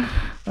with them.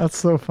 That's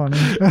so funny.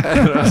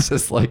 And I was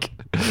just like,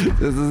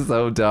 this is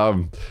so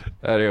dumb.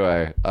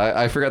 Anyway,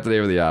 I forgot the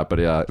name of the app, but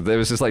yeah, it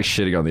was just like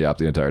shitting on the app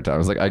the entire time. I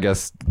was like, I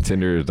guess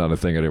Tinder is not a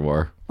thing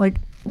anymore. Like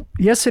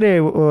yesterday,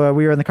 we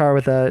were in the car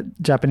with a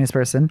Japanese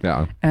person.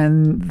 Yeah.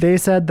 And they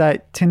said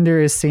that Tinder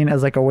is seen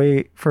as like a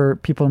way for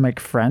people to make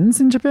friends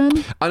in Japan.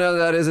 I know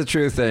that is a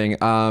true thing.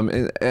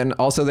 And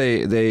also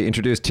they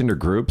introduced Tinder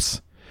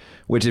groups,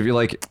 which if you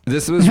like,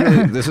 this was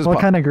what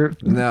kind of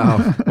group?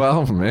 No,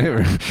 well,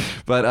 maybe,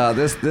 but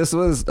this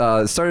was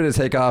started to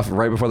take off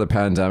right before the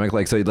pandemic.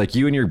 Like, so like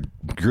you and your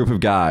group of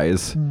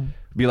guys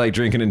be like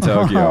drinking in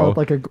Tokyo.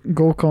 Like a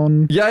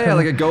Gokon. Yeah,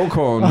 like a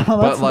Gokon,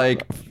 but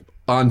like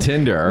on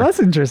Tinder. That's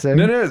interesting.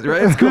 No,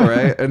 right? It's cool,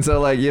 right? And so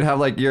like you'd have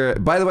like your,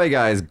 by the way,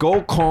 guys,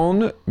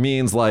 Gokon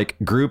means like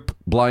group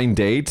blind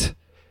date,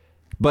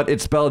 but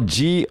it's spelled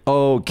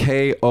Gokon.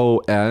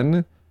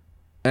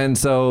 And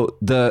so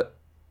the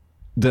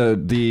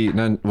what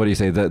do you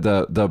say?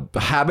 The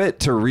habit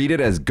to read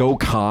it as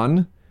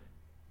Gokon,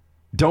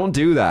 don't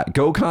do that.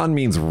 Gokon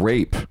means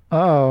rape.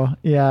 Oh,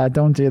 yeah,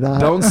 don't do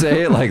that. Don't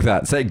say it like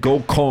that. Say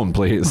Gokon,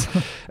 please.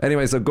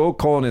 Anyway, so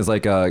Gokon is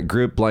like a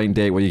group blind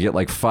date where you get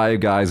like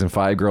 5 guys and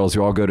 5 girls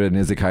who all go to an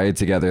izakaya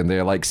together, and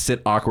they like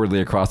sit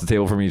awkwardly across the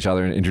table from each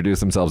other and introduce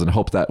themselves and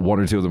hope that 1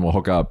 or 2 of them will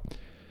hook up.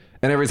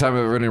 And every time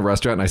I've been in a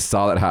restaurant and I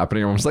saw that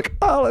happening, I'm just like,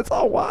 oh, let's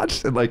all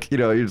watch. And like, you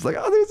know, you're just like,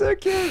 oh, they're so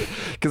cute.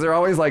 Because they're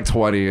always like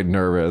 20 and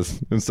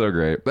nervous. It's so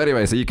great. But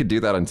anyway, so you could do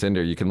that on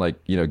Tinder. You can like,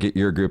 you know, get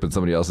your group and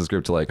somebody else's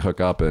group to like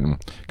hook up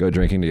and go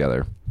drinking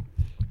together.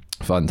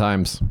 Fun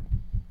times.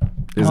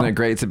 Isn't it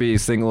great to be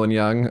single and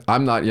young?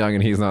 I'm not young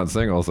and he's not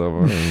single,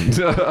 so.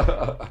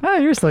 Oh,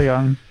 you're still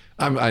young.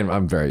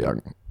 I'm very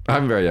young.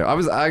 I'm very young. I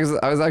was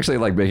actually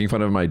like making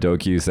fun of my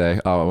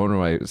Dokyusei, one of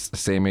my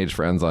same age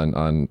friends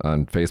on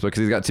Facebook,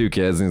 because he's got 2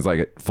 kids and he's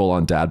like full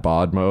on dad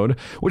bod mode,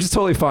 which is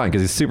totally fine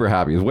because he's super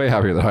happy. He's way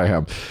happier than I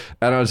am.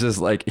 And I was just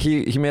like,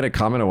 he made a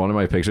comment on one of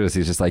my pictures.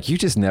 He's just like, you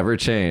just never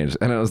change.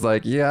 And I was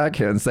like, yeah, I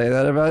can't say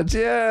that about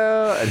you.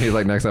 And he's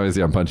like, next time I see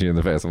you, I'm punching you in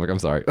the face. I'm like, I'm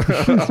sorry.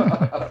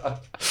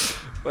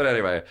 But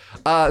anyway,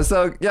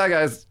 so yeah,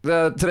 guys,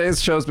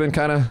 today's show's been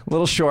kind of a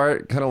little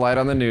short, kind of light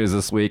on the news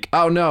this week.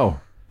 Oh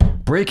no.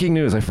 Breaking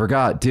news, I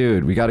forgot.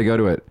 Dude, we got to go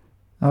to it.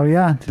 Oh,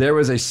 yeah. There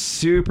was a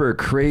super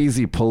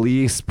crazy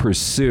police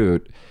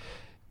pursuit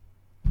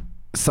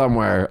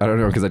somewhere. I don't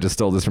know, because I just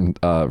stole this from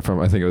I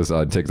think it was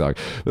on TikTok.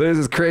 But there's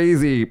this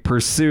crazy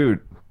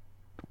pursuit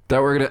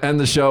that we're going to end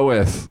the show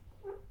with.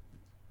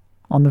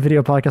 On the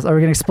video podcast. Are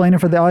we going to explain it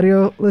for the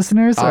audio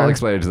listeners? I'll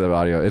explain it to the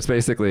audio. It's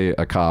basically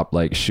a cop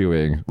like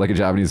shooing, like a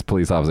Japanese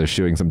police officer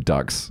shooing some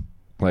ducks,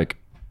 like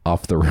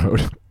off the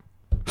road.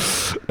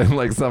 And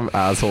like some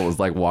asshole was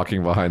like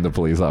walking behind the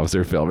police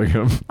officer filming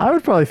him. I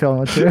would probably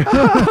film it too.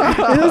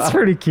 It's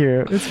pretty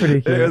cute.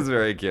 It was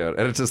very cute.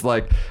 And it's just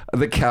like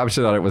the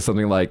caption on it was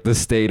something like the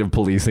state of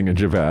policing in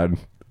Japan.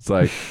 It's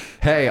like,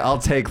 hey, I'll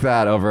take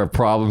that over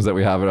problems that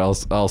we have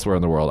elsewhere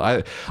in the world.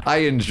 I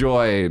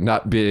enjoy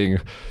not being,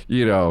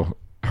 you know,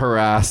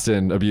 harassed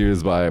and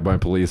abused by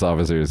police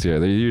officers here.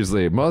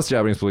 Most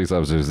Japanese police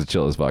officers are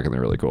chill as fuck and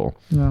they're really cool.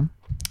 Yeah.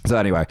 So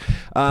anyway,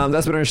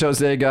 that's been our show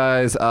today,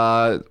 guys.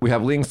 We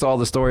have links to all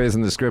the stories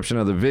in the description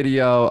of the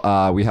video.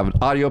 We have an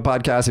audio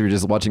podcast if you're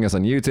just watching us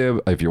on YouTube.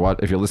 If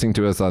you're listening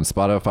to us on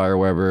Spotify or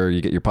wherever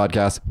you get your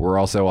podcasts, we're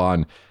also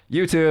on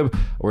YouTube,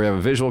 where we have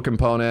a visual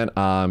component.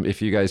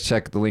 If you guys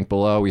check the link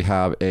below, we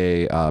have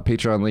a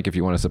Patreon link if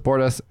you want to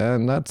support us,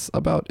 and that's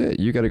about it.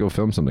 You got to go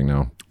film something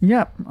now.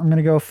 Yep, I'm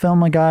gonna go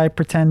film a guy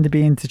pretend to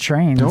be into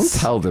trains. Don't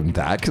tell them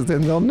that, because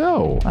then they'll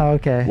know. Oh,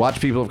 okay. Watch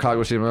People of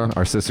Kagoshima,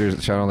 our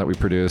sister's channel that we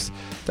produce.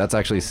 That's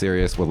actually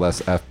serious with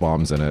less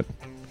F-bombs in it.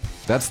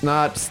 That's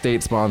not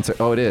state sponsored.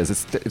 Oh, it is.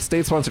 It's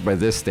state sponsored by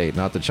this state,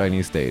 not the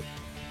Chinese state.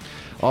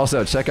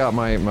 Also, check out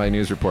my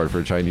news report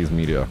for Chinese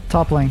media.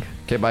 Top link.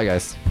 Okay, bye,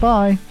 guys.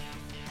 Bye.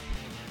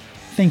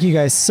 Thank you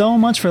guys so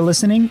much for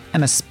listening,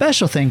 and a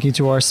special thank you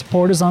to our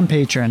supporters on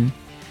Patreon.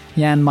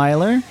 Jan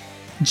Myler,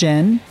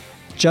 Jen,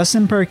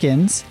 Justin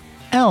Perkins,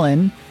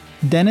 Ellen,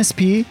 Dennis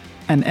P.,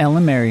 and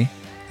Ellen Mary.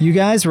 You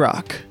guys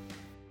rock.